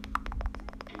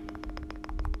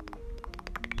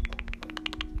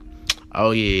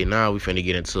 Oh yeah, now we finna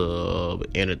get into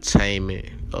entertainment.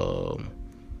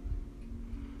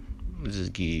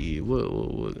 Just get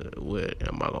what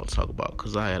am I gonna talk about?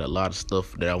 Cause I had a lot of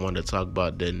stuff that I wanted to talk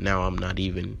about that now I don't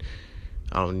even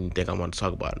think I want to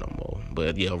talk about it no more.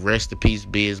 But yeah, rest in peace,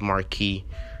 Biz Markie.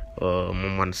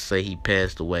 I want to say he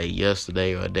passed away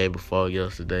yesterday or a day before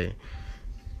yesterday.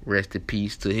 Rest in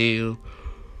peace to him.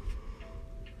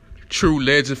 True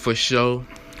legend for sure.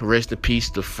 Rest in peace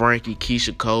to Frankie,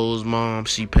 Keisha Cole's mom.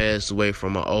 She passed away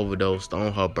from an overdose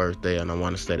on her birthday, and I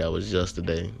want to say that was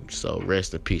yesterday. So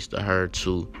rest in peace to her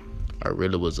too. I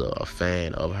really was a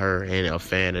fan of her and a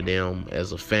fan of them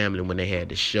as a family when they had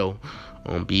the show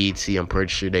on BET. I'm pretty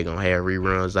sure they're gonna have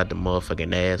reruns out the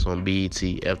motherfucking ass on BET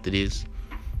after this.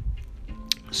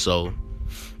 So,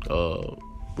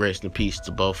 rest in peace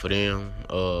to both of them.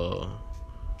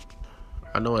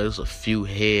 I know there's a few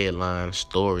headline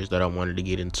stories that I wanted to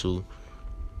get into.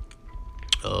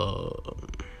 Let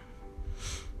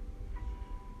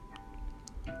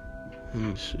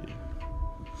me see.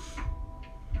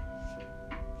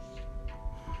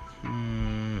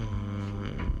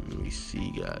 Let me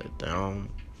see, got it down.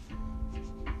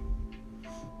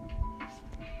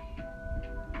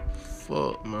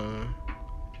 Fuck, man.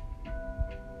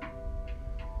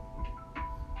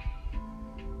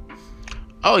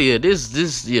 Oh yeah,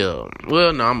 this yeah.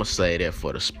 Well, no, I'm gonna say that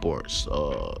for the sports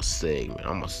segment.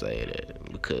 I'm gonna say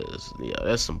that because yeah,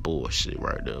 that's some bullshit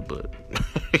right there. But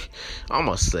I'm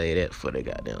gonna say that for the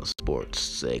goddamn sports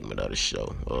segment of the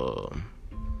show.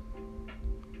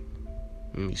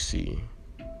 Let me see.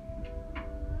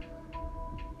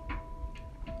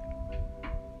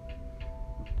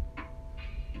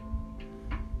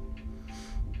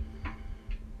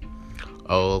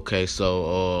 Oh, okay.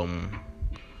 So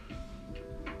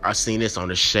I seen this on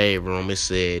the Shade Room. It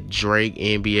said Drake,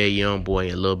 NBA YoungBoy,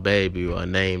 and Lil Baby are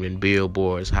named in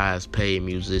Billboard's highest paid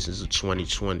musicians of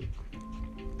 2020.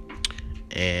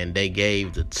 And they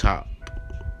gave the top,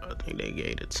 I think they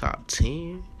gave the top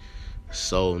 10.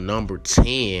 So number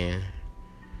 10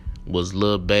 was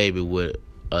Lil Baby with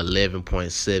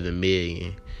 11.7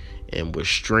 million. And with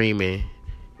streaming,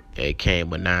 it came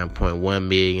with 9.1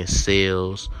 million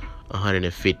sales,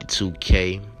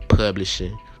 152K,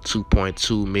 publishing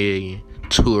 2.2 million,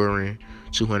 touring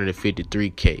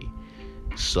 253K.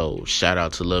 So shout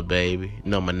out to Lil Baby.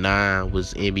 Number 9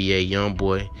 was NBA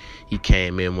YoungBoy. He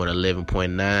came in with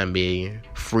 11.9 million.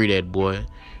 Free that boy.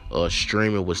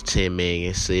 Streaming was 10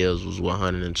 million. Sales was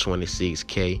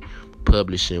 126K.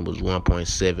 Publishing was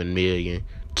 1.7 million.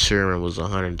 Touring was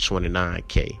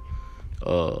 129K.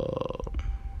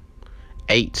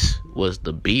 8 was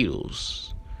the Beatles.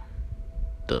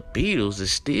 The Beatles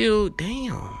is still,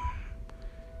 damn.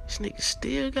 This nigga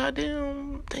still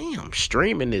goddamn, damn.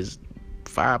 Streaming is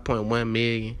 5.1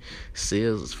 million.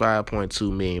 Sales is 5.2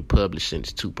 million. Publishing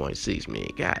is 2.6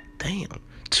 million. God damn.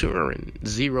 Touring,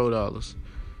 $0.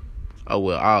 Oh,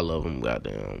 well, all of them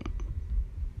goddamn.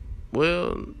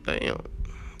 Well, damn.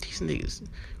 These niggas.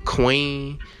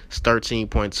 Queen is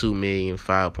 13.2 million.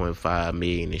 5.5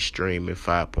 million in streaming.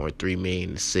 5.3 million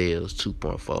in sales.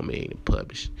 2.4 million in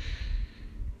publishing.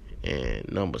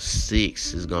 And number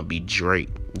 6 is gonna be Drake,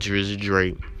 Drizzy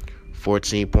Drake,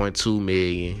 14.2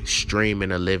 million, streaming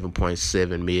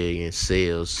 11.7 million,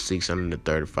 sales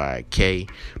 635K,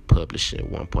 publishing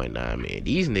 1.9 million.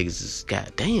 These niggas is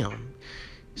goddamn.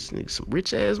 These niggas some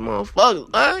rich ass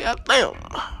motherfuckers. Goddamn.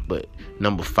 But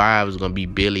number 5 is gonna be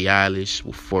Billie Eilish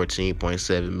with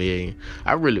 14.7 million.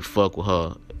 I really fuck with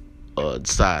her.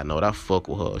 Side note, I fuck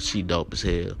with her. She dope as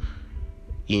hell.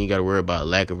 You ain't gotta worry about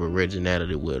lack of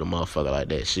originality with a motherfucker like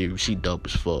that. She dope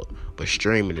as fuck. But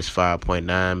streaming is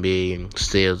 5.9 million,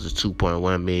 sales is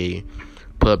 2.1 million,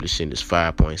 publishing is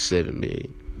 5.7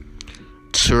 million.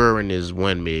 Touring is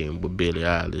 1 million with Billie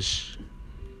Eilish.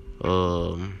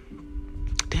 Damn,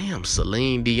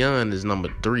 Celine Dion is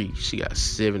number 3. She got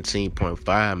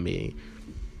 17.5 million.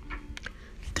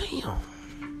 Damn.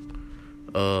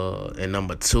 And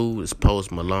number 2 is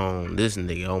Post Malone. This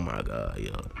nigga, oh my god,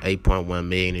 yo. 8.1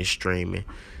 million in streaming,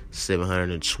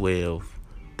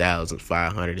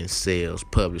 712,500 in sales,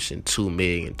 publishing 2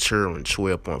 million, touring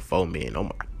 12.4 million. Oh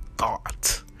my god.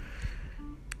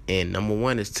 And number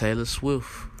 1 is Taylor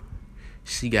Swift.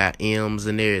 She got M's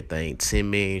and everything. 10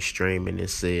 million streaming and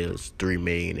sales, 3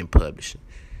 million in publishing.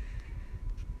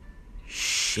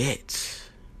 Shit.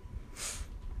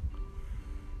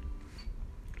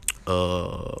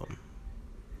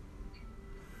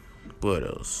 What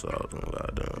else?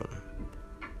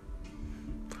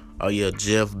 Oh yeah,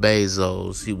 Jeff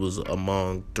Bezos. He was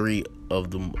among 3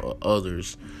 of the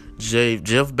others.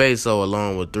 Jeff Bezos,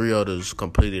 along with 3 others,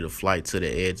 completed a flight to the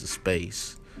edge of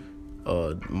space.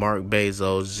 Mark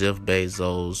Bezos, Jeff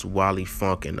Bezos, Wally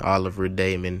Funk, and Oliver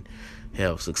Damon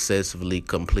have successfully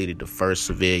completed the first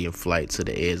civilian flight to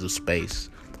the edge of space.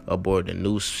 Aboard the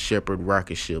New Shepard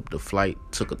rocket ship, the flight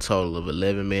took a total of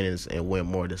 11 minutes and went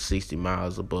more than 60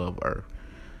 miles above Earth.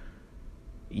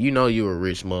 You know you a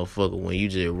rich motherfucker when you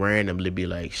just randomly be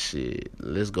like, shit,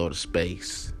 let's go to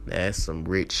space. That's some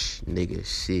rich nigga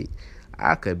shit.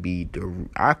 I could be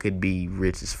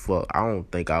rich as fuck. I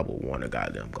don't think I would want to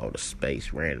goddamn go to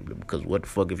space randomly, because what the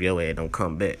fuck if your ass don't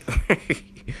come back?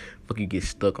 Fuck, you get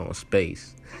stuck on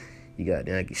space. You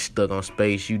goddamn get stuck on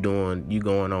space. You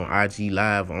going on IG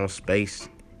Live on space,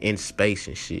 in space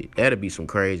and shit. That'd be some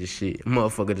crazy shit.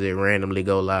 Motherfuckers that randomly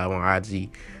go live on IG.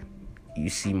 You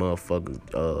see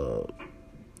motherfuckers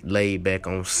laid back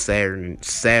on Saturn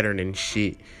and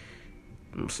shit.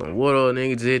 Some what up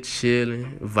niggas just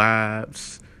chilling,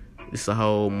 vibes. It's a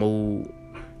whole mood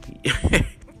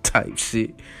type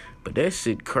shit. But that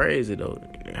shit crazy though.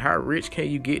 How rich can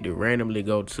you get to randomly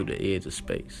go to the edge of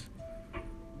space?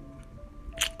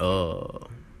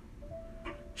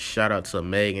 Shout out to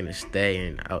Megan Thee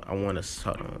Stallion. I want to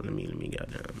hold on. Let me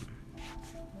goddamn.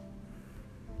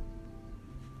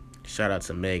 Shout out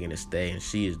to Megan Thee Stallion.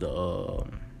 She is the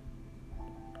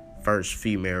first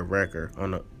female rapper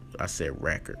on the. I said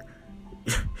record.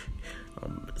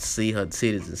 See her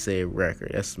titties and said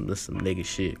record. That's some nigga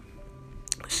shit.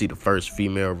 She the first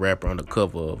female rapper on the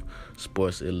cover of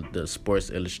the Sports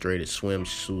Illustrated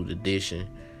swimsuit edition.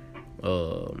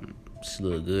 She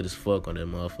look good as fuck on that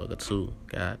motherfucker too.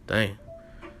 God damn.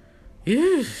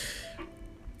 Yeah.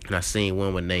 And I seen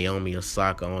one with Naomi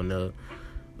Osaka on there.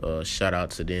 Shout out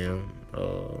to them.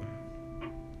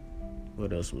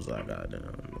 What else was I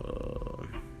goddamn?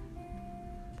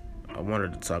 I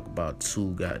wanted to talk about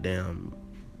 2 goddamn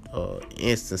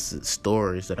instances,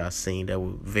 stories that I seen that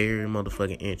were very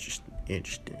motherfucking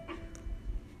interesting.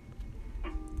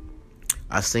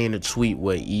 I seen a tweet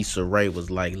where Issa Rae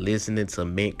was like, listening to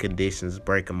Mint Conditions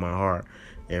breaking my heart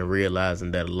and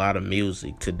realizing that a lot of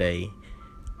music today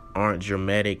aren't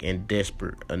dramatic and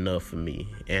desperate enough for me.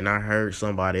 And I heard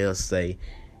somebody else say,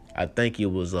 I think it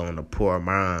was on the Poor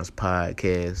Minds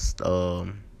podcast,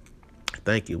 I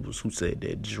think it was, who said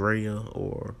that, Drea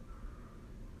or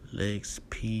Lex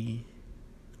P?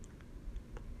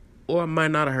 Or I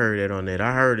might not have heard that on that.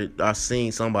 I heard it. I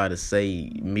seen somebody say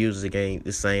music ain't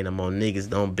the same no more. Niggas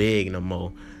don't beg no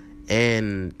more.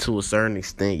 And to a certain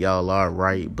extent, y'all are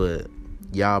right, but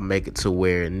y'all make it to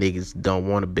where niggas don't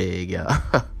want to beg y'all.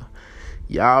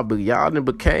 y'all done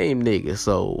became niggas.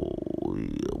 So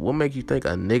what make you think a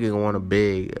nigga want to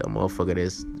beg a motherfucker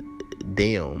that's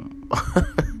damn?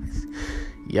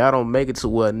 Y'all don't make it to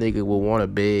where a nigga will want to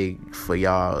beg for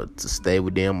y'all to stay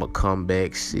with them or come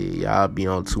back. Shit, y'all be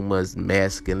on too much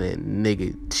masculine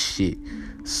nigga shit.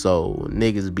 So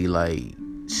niggas be like,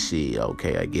 shit,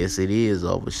 okay, I guess it is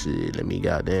over. Shit, let me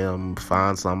goddamn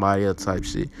find somebody else type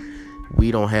shit.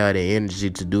 We don't have the energy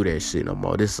to do that shit no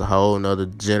more. This is a whole nother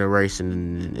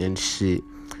generation and shit.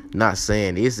 Not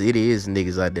saying it is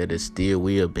niggas out there that still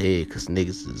will beg, cause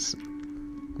niggas is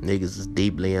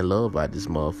deeply in love by this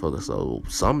motherfucker. So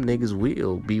some niggas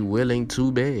will be willing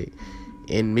to beg.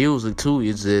 In music too,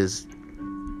 it's just,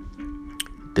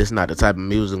 this not the type of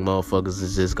music motherfuckers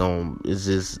is just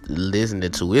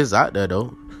listening to. It's out there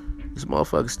though. This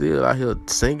motherfucker still out here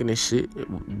singing and shit,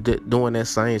 doing that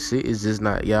same shit. It's just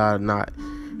not, y'all not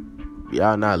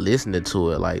listening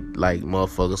to it like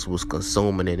motherfuckers was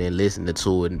consuming it and listening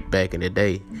to it back in the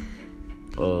day.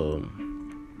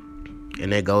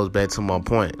 And that goes back to my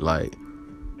point, like,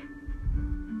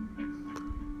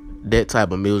 that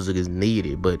type of music is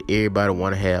needed, but everybody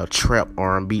want to have trap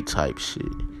R&B type shit.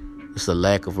 It's a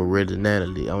lack of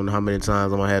originality. I don't know how many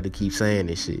times I'm gonna have to keep saying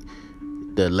this shit.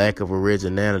 The lack of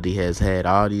originality has had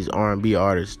all these R&B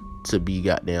artists to be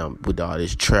goddamn with all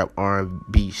this trap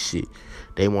R&B shit.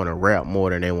 They want to rap more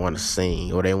than they want to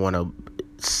sing, or they want to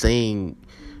sing,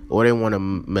 or they want to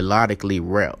melodically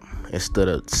rap instead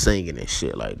of singing and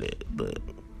shit like that. But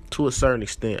to a certain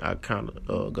extent, I kind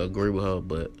of agree with her,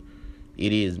 but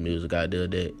it is music out there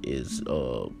that is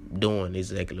doing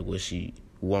exactly what she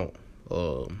want.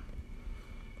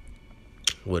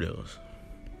 What else?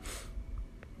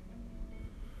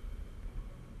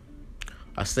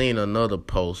 I seen another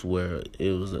post where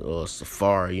it was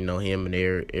Safari, him and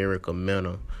Erica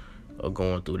Mena are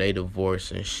going through their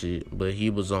divorce and shit, but he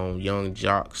was on Young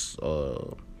Jock's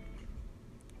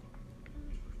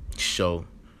show,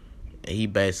 and he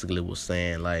basically was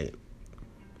saying, like,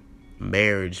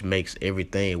 marriage makes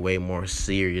everything way more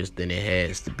serious than it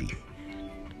has to be.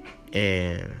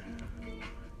 And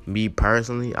me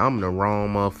personally, I'm the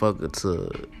wrong motherfucker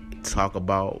to talk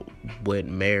about what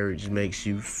marriage makes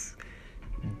you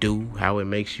do, how it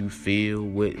makes you feel,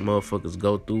 what motherfuckers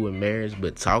go through in marriage.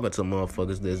 But talking to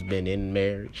motherfuckers that's been in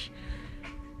marriage,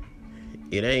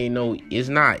 it's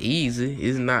not easy.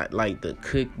 It's not like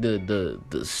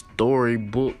the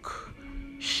storybook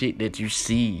shit that you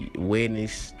see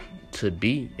weddings to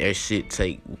be. That shit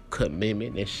take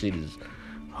commitment. That shit is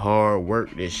hard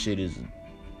work. That shit is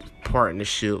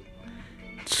partnership.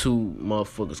 Two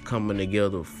motherfuckers coming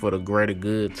together for the greater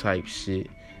good type shit.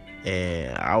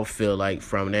 And I feel like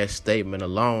from that statement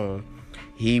alone,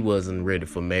 he wasn't ready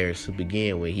for marriage to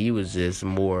begin with. He was just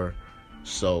more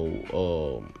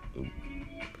so,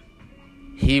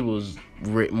 he was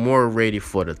more ready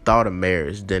for the thought of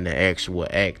marriage than the actual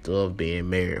act of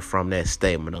being married from that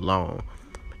statement alone.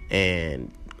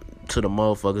 And to the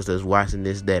motherfuckers that's watching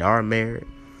this that are married,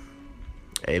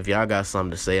 if y'all got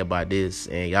something to say about this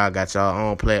and y'all got y'all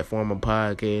own platform and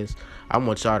podcast, I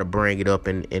want y'all to bring it up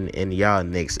in y'all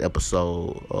next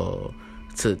episode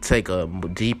to take a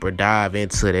deeper dive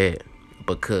into that,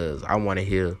 because I want to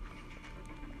hear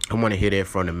that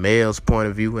from the male's point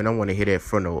of view, and I want to hear that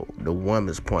from the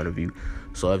woman's point of view.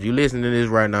 So if you listen to this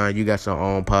right now, you got your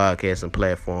own podcast and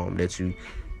platform that you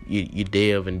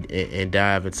delve and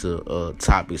dive into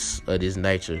topics of this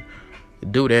nature,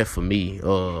 do that for me.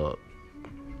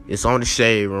 It's on the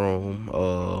Shade Room.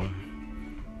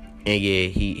 And yeah,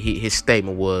 his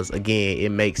statement was,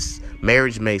 again,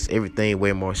 marriage makes everything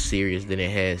way more serious than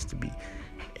it has to be.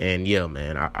 And yeah,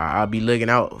 man, I'll be looking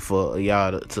out for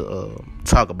y'all to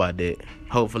talk about that.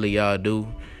 Hopefully y'all do.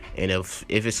 And if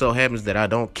it so happens that I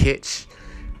don't catch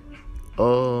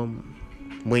when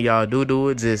y'all do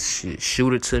it, just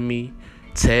shoot it to me,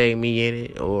 tag me in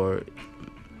it, or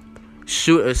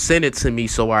send it to me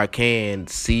so I can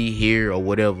see, hear, or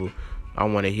whatever. I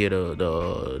want to hear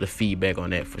the feedback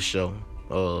on that for sure.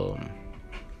 But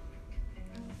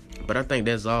I think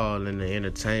that's all in the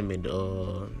entertainment.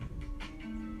 I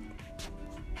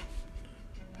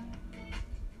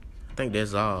think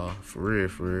that's all for real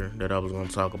that I was gonna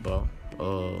talk about.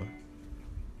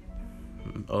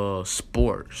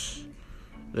 Sports.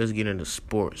 Let's get into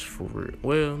sports for real.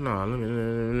 Well, no, let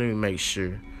me make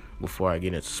sure before I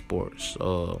get into sports.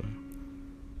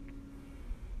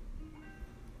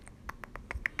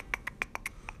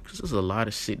 There's a lot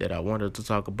of shit that I wanted to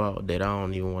talk about that I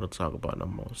don't even want to talk about no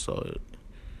more. So,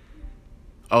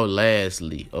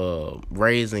 lastly,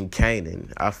 Raising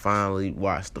Kanan. I finally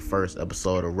watched the first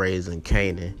episode of Raising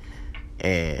Kanan,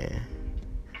 and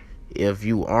if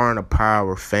you aren't a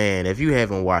Power fan, if you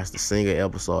haven't watched a single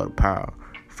episode of Power,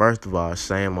 first of all,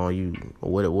 shame on you.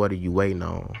 What are you waiting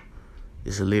on?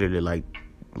 It's literally like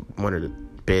one of the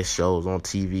best shows on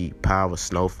TV. Power,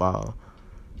 Snowfall.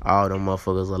 All them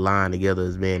motherfuckers align together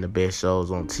as being the best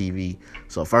shows on TV.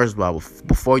 So first of all,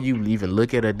 before you even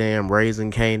look at a damn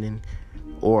Raising Kanan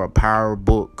or a Power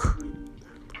book,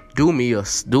 do me a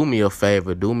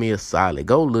favor, do me a solid.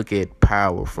 Go look at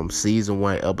Power from season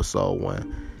 1, episode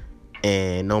 1.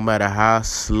 And no matter how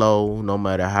slow, no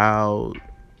matter how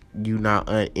you not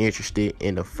uninterested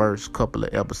in the first couple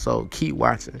of episodes, keep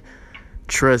watching.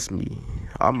 Trust me,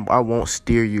 I won't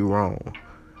steer you wrong.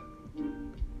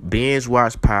 Binge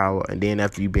watch Power, and then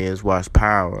after you binge watch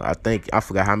Power, I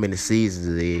forgot how many seasons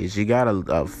it is. You got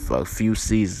a few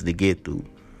seasons to get through.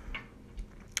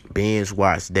 Binge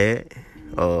watch that,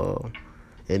 and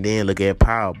then look at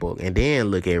Power Book, and then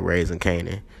look at Raising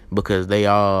Kanan, because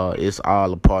it's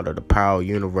all a part of the Power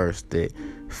universe that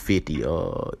 50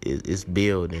 is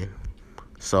building.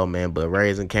 So man, but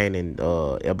Raising Kanan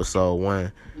episode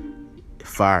 1,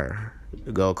 fire,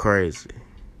 go crazy.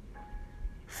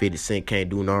 50 Cent can't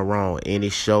do no wrong. Any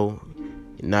show,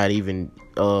 not even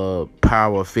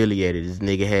power affiliated. This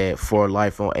nigga had For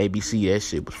Life on ABC. That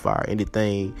shit was fire.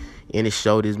 Anything, any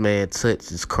show this man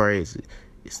touched is crazy.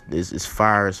 It's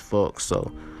fire as fuck.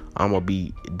 So I'm gonna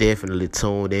be definitely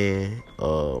tuned in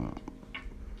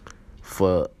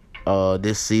for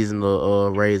this season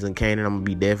of Raising Canaan. I'm gonna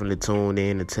be definitely tuned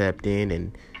in and tapped in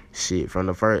and shit from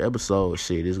the first episode.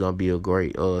 Shit, it's gonna be a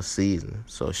great season.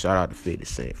 So shout out to 50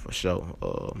 Cent for sure.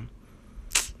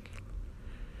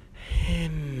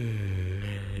 And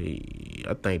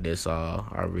I think that's all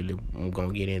I'm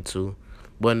gonna get into.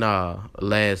 But nah,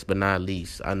 last but not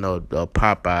least, I know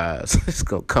Popeyes is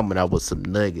coming out with some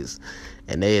nuggets,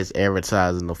 and they is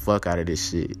advertising the fuck out of this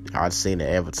shit. I seen the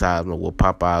advertisement where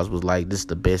Popeyes was like, "This is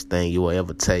the best thing you will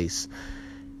ever taste."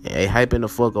 And they hyping the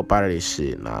fuck up out of this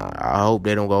shit. Nah, I hope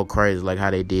they don't go crazy like how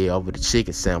they did over the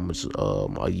chicken sandwich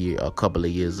a couple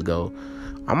of years ago.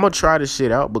 I'm gonna try this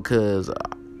shit out because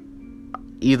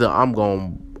either I'm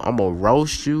gonna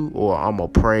roast you or I'm gonna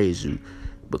praise you,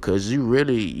 because you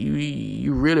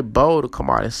really bold to come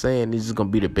out and saying this is gonna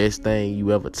be the best thing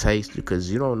you ever tasted,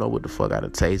 because you don't know what the fuck I done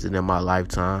tasted in my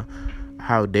lifetime.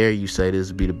 How dare you say this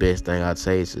would be the best thing I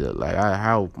tasted? Like,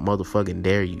 how motherfucking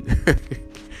dare you?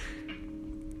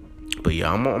 But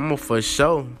yeah, I'm gonna for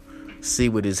sure see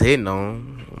what it's hitting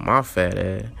on my fat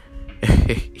ass.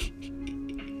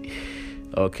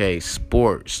 Okay,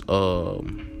 sports.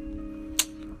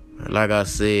 Like I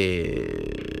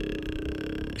said,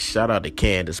 shout out to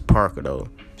Candace Parker though.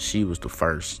 She was the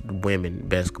first woman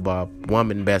basketball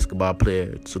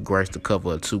player to grace the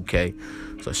cover of 2K.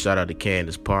 So shout out to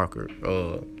Candace Parker.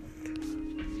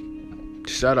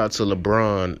 Shout out to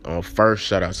LeBron. First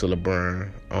shout out to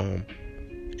LeBron.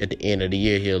 At the end of the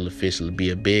year, he'll officially be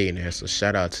a billionaire. So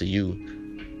shout out to you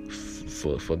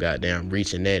for goddamn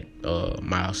reaching that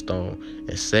milestone.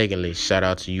 And secondly, shout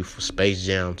out to you for Space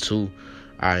Jam 2.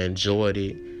 I enjoyed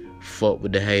it. Fuck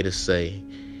what the haters say.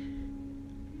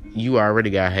 You already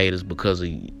got haters because of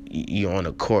you on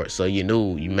the court. So you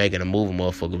knew you making a movie,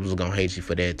 motherfuckers was gonna hate you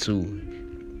for that too.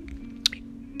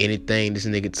 Anything this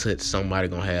nigga touch, somebody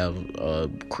gonna have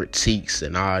critiques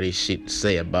and all this shit to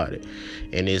say about it.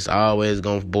 And it's always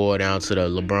gonna boil down to the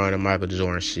LeBron and Michael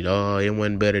Jordan shit. Oh, it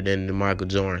wasn't better than the Michael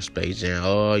Jordan Space Jam.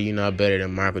 Oh, you not better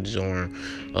than Michael Jordan.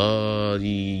 Oh,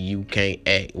 you can't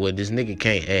act. Well, this nigga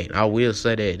can't act. I will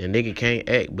say that. The nigga can't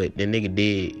act, but the nigga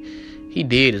did. He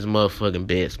did his motherfucking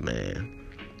best, man.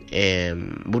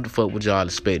 And what the fuck would y'all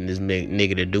expecting this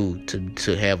nigga to do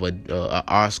to have a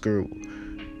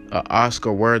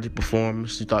Oscar-worthy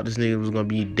performance? You thought this nigga was gonna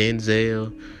be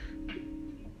Denzel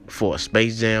for a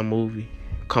Space Jam movie?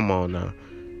 Come on now.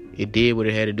 It did what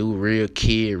it had to do. Real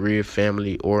kid, real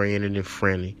family oriented and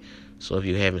friendly. So if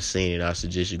you haven't seen it, I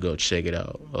suggest you go check it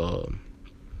out.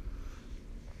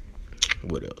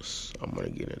 What else I'm gonna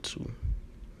get into?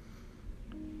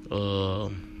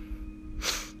 Let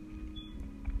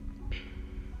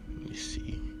me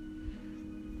see.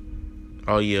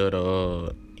 Oh yeah,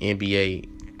 the NBA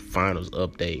Finals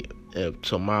update.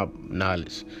 To my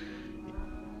knowledge,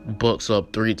 Bucks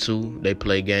up 3-2. They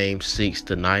play Game 6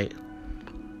 tonight.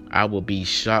 I will be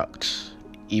shocked,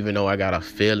 even though I got a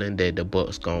feeling that the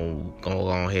Bucks gonna go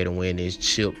ahead and win this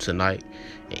chip tonight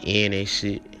and end that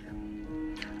shit.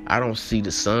 I don't see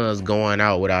the Suns going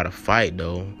out without a fight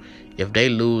though. If they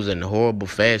lose in horrible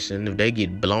fashion, if they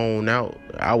get blown out,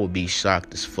 I would be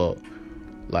shocked as fuck.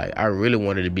 Like, I really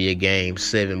wanted to be a Game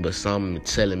 7, but something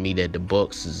telling me that the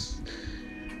Bucks is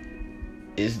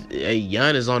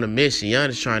Giannis on a mission.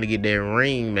 Giannis trying to get that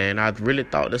ring, man. I really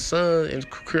thought the Suns,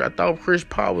 I thought Chris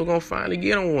Paul was gonna finally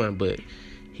get on one, but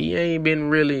he ain't been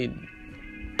really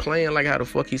playing like how the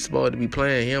fuck he's supposed to be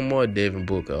playing. Him or Devin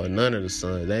Booker or none of the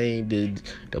Suns.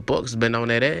 The Bucks been on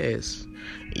that ass.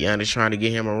 Giannis trying to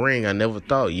get him a ring. I never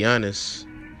thought Giannis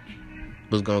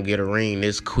was gonna get a ring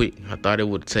this quick. I thought it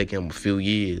would take him a few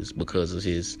years because of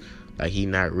his, like, he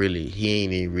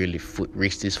ain't even really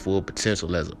reached his full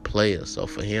potential as a player. So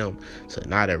for him to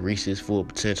not have reached his full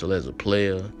potential as a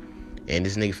player, and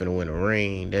this nigga finna win a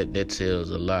ring, that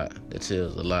tells a lot. That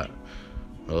tells a lot.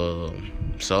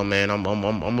 So man, I'm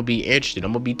gonna be interested.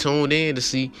 I'm gonna be tuned in to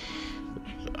see.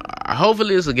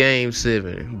 Hopefully it's a Game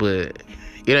 7, but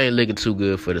it ain't looking too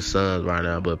good for the Suns right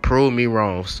now. But prove me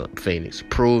wrong, Phoenix.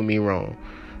 Prove me wrong.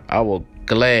 I will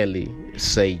gladly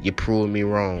say you proved me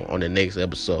wrong on the next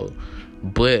episode.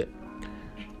 But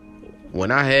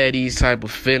when I had these type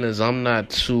of feelings, I'm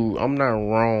not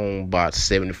wrong about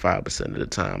 75% of the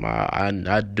time.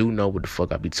 I do know what the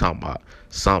fuck I be talking about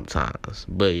sometimes.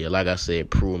 But yeah, like I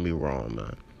said, prove me wrong,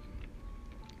 man.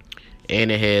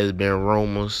 And it has been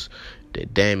rumors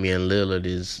that Damian Lillard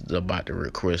is about to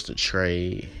request a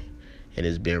trade, and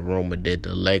it's been rumored that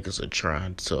the Lakers are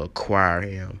trying to acquire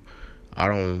him. I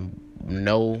don't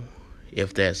know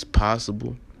if that's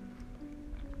possible,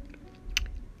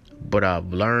 but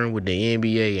I've learned with the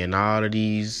NBA and all of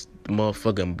these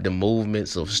motherfucking the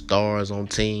movements of stars on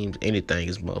teams, anything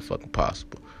is motherfucking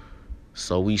possible.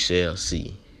 So we shall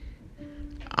see.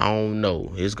 I don't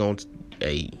know. It's going to...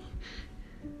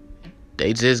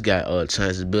 They just got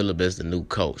Chancellor Billups as the new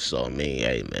coach. So, I mean,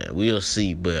 hey, man, we'll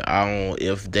see. But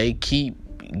if they keep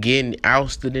getting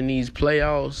ousted in these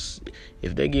playoffs,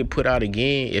 if they get put out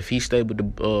again, if he stay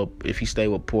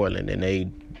with Portland and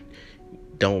they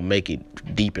don't make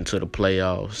it deep into the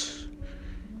playoffs,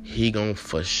 he gonna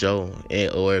for sure.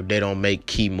 Or if they don't make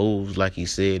key moves like he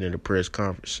said in the press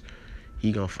conference,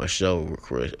 he gonna for sure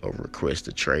request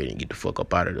a trade and get the fuck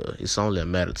up out of there. It's only a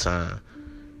matter of time.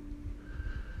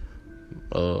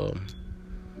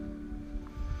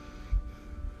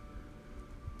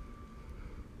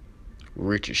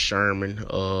 Richard Sherman,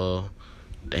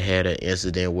 they had an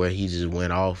incident where he just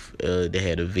went off. They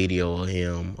had a video of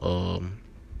him.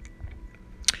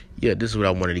 This is what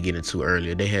I wanted to get into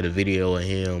earlier. They had a video of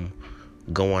him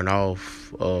going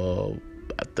off.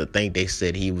 I think they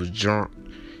said he was drunk.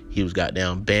 He was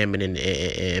goddamn bamming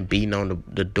and beating on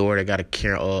the door. They got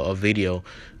a video.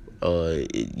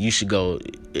 You should go.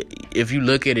 If you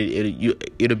look at it,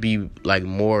 it'll be like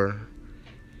more.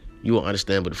 You will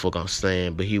understand what the fuck I'm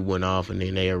saying. But he went off and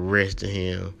then they arrested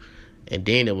him. And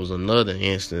then there was another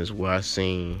instance where I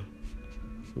seen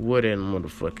what that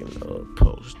motherfucking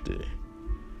post did.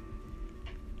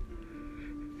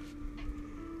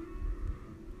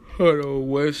 Hold on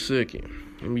 1 second.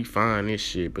 Let me find this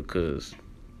shit because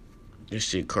this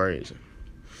shit crazy.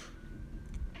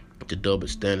 The double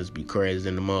standards be crazy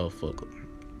than the motherfucker.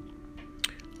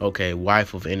 Okay,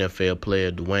 wife of NFL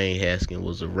player Dwayne Haskins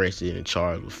was arrested and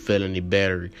charged with felony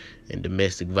battery and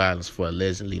domestic violence for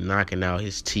allegedly knocking out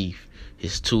his tooth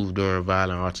during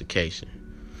violent altercation.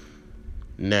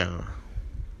 Now,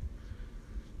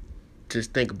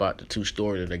 just think about the two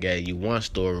stories that I gave you. One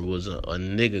story was a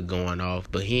nigga going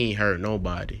off, but he ain't hurt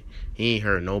nobody. He ain't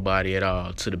hurt nobody at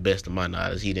all. To the best of my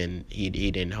knowledge, he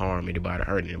didn't harm anybody,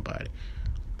 hurt anybody.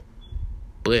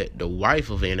 But the wife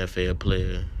of an NFL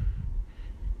player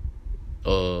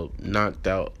knocked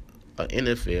out an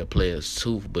NFL player's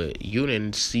tooth, but you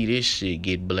didn't see this shit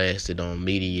get blasted on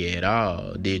media at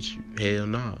all, did you? Hell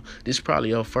no. This is probably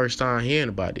your first time hearing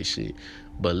about this shit.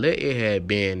 But let it have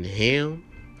been him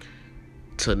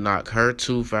to knock her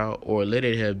tooth out, or let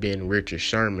it have been Richard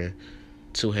Sherman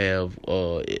to have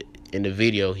in the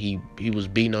video he was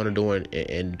beating on the door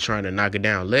and trying to knock it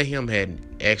down. Let him had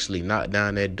actually knocked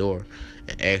down that door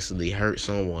and actually hurt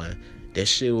someone. That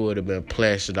shit would have been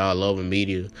plastered all over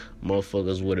media.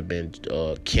 Motherfuckers would have been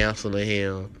canceling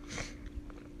him.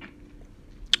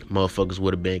 Motherfuckers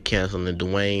would have been canceling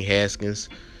Dwayne Haskins.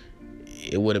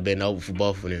 It would have been over for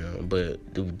both of them.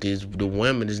 But the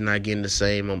women is not getting the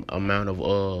same amount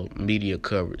of media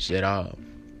coverage at all.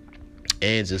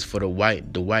 And just for the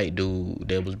white dude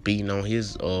that was beating on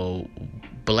his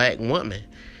black woman.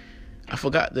 I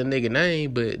forgot the nigga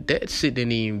name, but that shit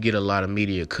didn't even get a lot of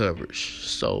media coverage.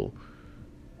 So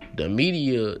the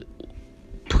media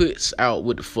puts out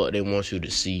what the fuck they want you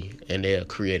to see, and they'll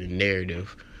create a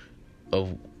narrative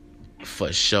of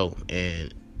for show.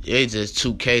 And it's just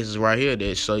two cases right here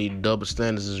that show you double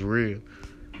standards is real.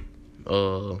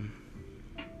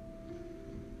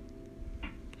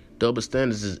 Double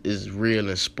standards is real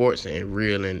in sports and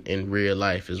real in real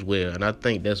life as well. And I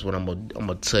think that's what I'm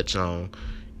gonna touch on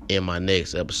in my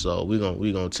next episode. We're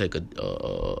gonna take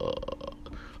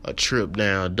a trip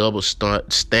down double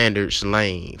standards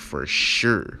lane for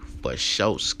sure, for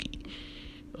Showski.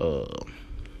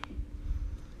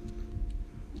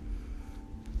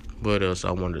 What else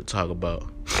I wanted to talk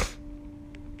about?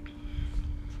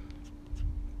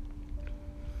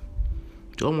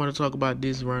 Do I want to talk about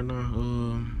this right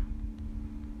now?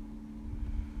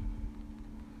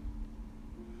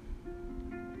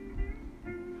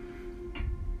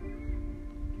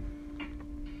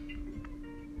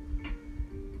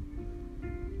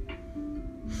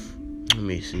 Let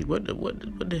me see. What the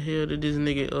hell did this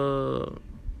nigga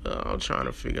I'm trying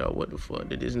to figure out what the fuck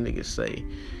did this nigga say.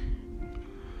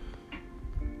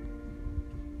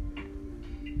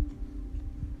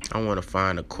 I want to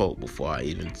find a quote before I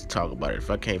even talk about it. If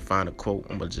I can't find a quote,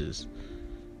 I'm gonna just...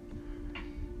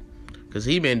 Cause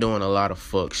he been doing a lot of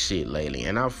fuck shit lately.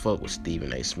 And I fuck with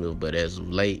Stephen A. Smith, but as of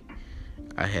late,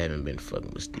 I haven't been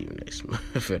fucking with Stephen A.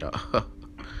 Smith at all.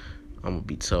 I'm gonna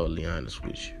be totally honest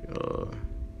with you.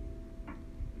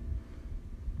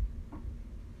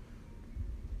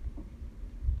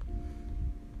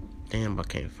 Damn, I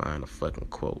can't find a fucking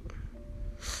quote.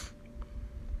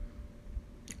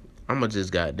 I'ma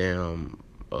just goddamn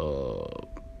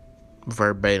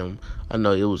verbatim. I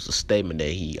know it was a statement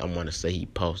that I want to say he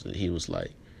posted. He was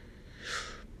like,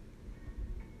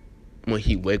 when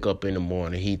he wake up in the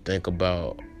morning, he think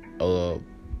about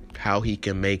how he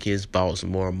can make his boss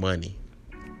more money.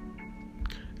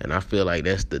 And I feel like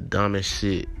that's the dumbest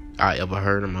shit I ever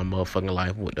heard in my motherfucking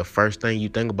life. The first thing you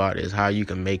think about is how you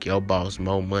can make your boss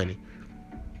more money.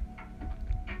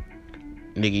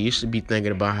 Nigga, you should be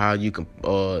thinking about how you can,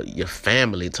 your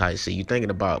family type shit. You thinking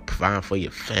about providing for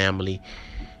your family,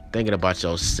 thinking about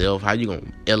yourself, how you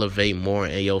gonna elevate more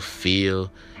in your field.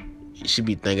 You should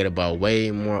be thinking about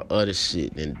way more other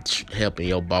shit than helping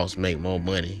your boss make more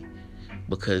money.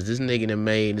 Because this nigga that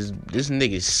made this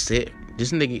nigga set.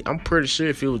 This nigga, I'm pretty sure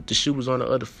if the shoe was on the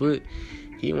other foot,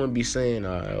 he wouldn't be saying,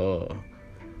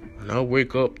 when I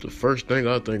wake up, the first thing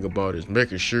I think about is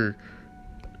making sure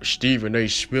Stephen A.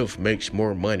 Smith makes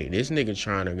more money. This nigga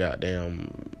trying to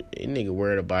this nigga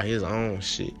worried about his own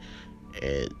shit.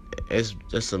 And that's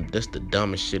the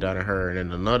dumbest shit I done heard.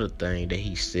 And another thing that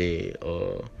he said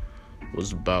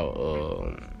was about,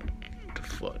 what the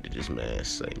fuck did this man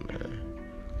say, man?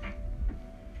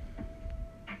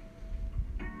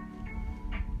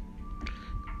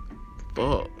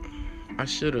 Fuck. I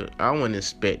wasn't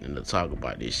expecting to talk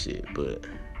about this shit, but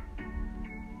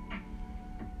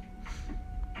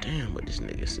damn what this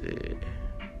nigga said.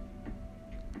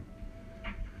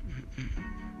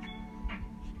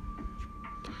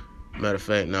 Matter of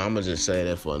fact, I'm gonna just say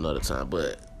that for another time,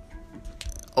 but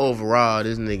overall,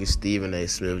 this nigga Stephen A.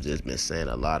 Smith just been saying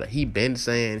a lot of, he been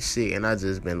saying shit, and I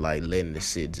just been like letting the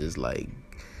shit just like,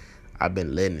 I've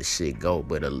been letting the shit go,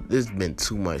 but there's been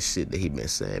too much shit that he been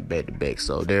saying back to back.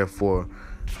 So therefore,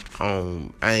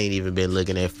 I ain't even been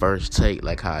looking at First Take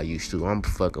like how I used to. I'm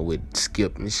fucking with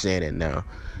Skip and Shannon now.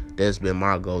 That's been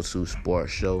my go-to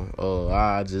sports show.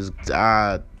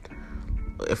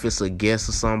 If it's a guest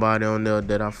or somebody on there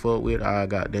that I fuck with, I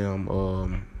goddamn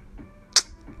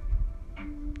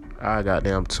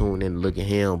tune in and look at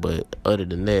him. But other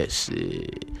than that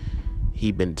shit,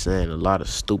 he been saying a lot of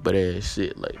stupid ass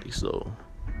shit lately, so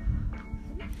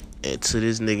until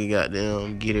this nigga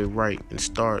goddamn get it right and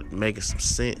start making some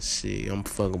sense, shit, I'm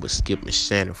fucking with Skip and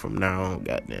Shannon from now on,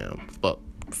 goddamn.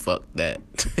 Fuck that.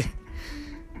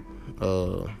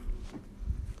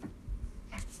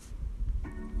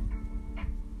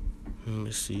 Let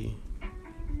me see.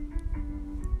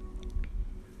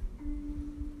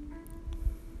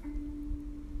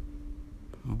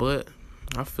 But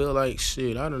I feel like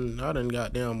shit, I done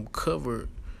goddamn covered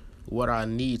what I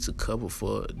need to cover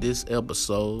for this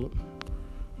episode.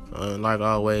 Like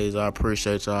always, I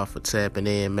appreciate y'all for tapping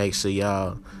in. Make sure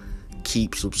y'all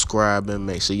keep subscribing.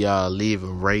 Make sure y'all leave a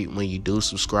rate when you do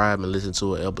subscribe and listen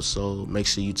to an episode. Make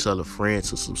sure you tell a friend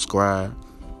to subscribe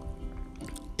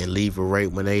and leave a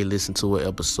rate when they listen to an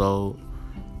episode.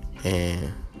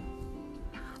 And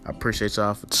I appreciate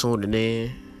y'all for tuning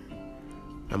in.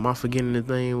 Am I forgetting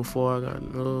anything before I got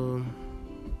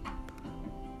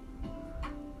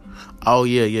Oh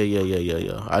yeah.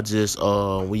 I just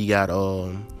we got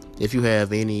if you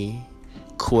have any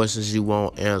questions you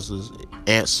want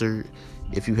answered,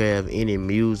 if you have any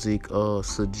music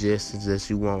suggestions that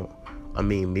you want,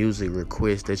 music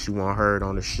requests that you want heard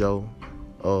on the show,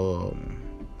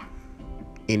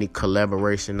 any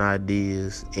collaboration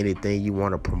ideas, anything you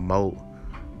want to promote,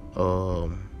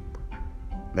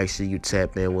 make sure you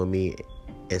tap in with me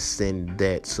and send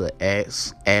that to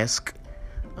ask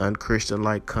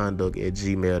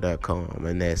unchristianlikeconduct@gmail.com,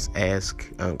 and that's ask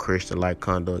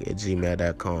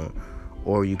unchristianlikeconduct@gmail.com.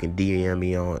 Or you can DM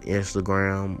me on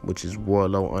Instagram, which is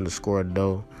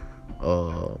Warlow_Doe,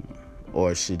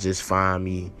 or should just find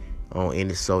me on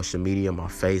any social media, my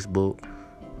Facebook.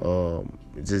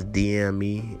 Just DM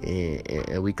me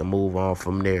and we can move on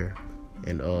from there.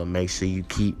 And make sure you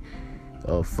keep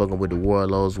fucking with the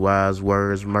Warlow's Wise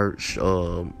Words merch.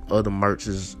 Other merch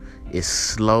is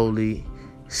slowly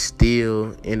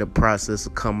still in the process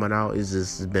of coming out.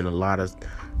 It's been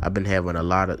I've been having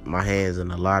my hands in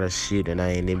a lot of shit, and I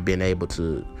ain't even been able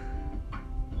to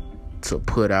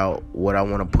put out what I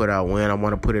want to put out when I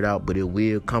want to put it out, but it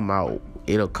will come out.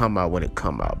 It'll come out when it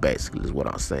come out, basically, is what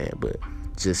I'm saying. But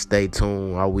just stay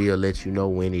tuned. I will let you know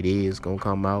when it is gonna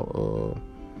come out.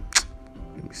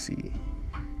 Let me see.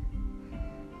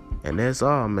 And that's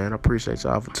all, man. I appreciate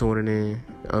y'all for tuning in.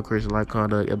 Unchristian Like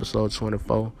Conduct, episode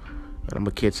 24. And I'm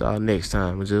gonna catch y'all next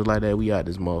time. And just like that, we out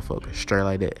this motherfucker. Straight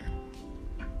like that.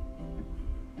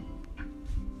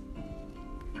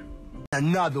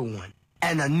 Another one,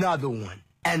 and another one,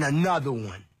 and another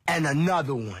one, and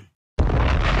another one.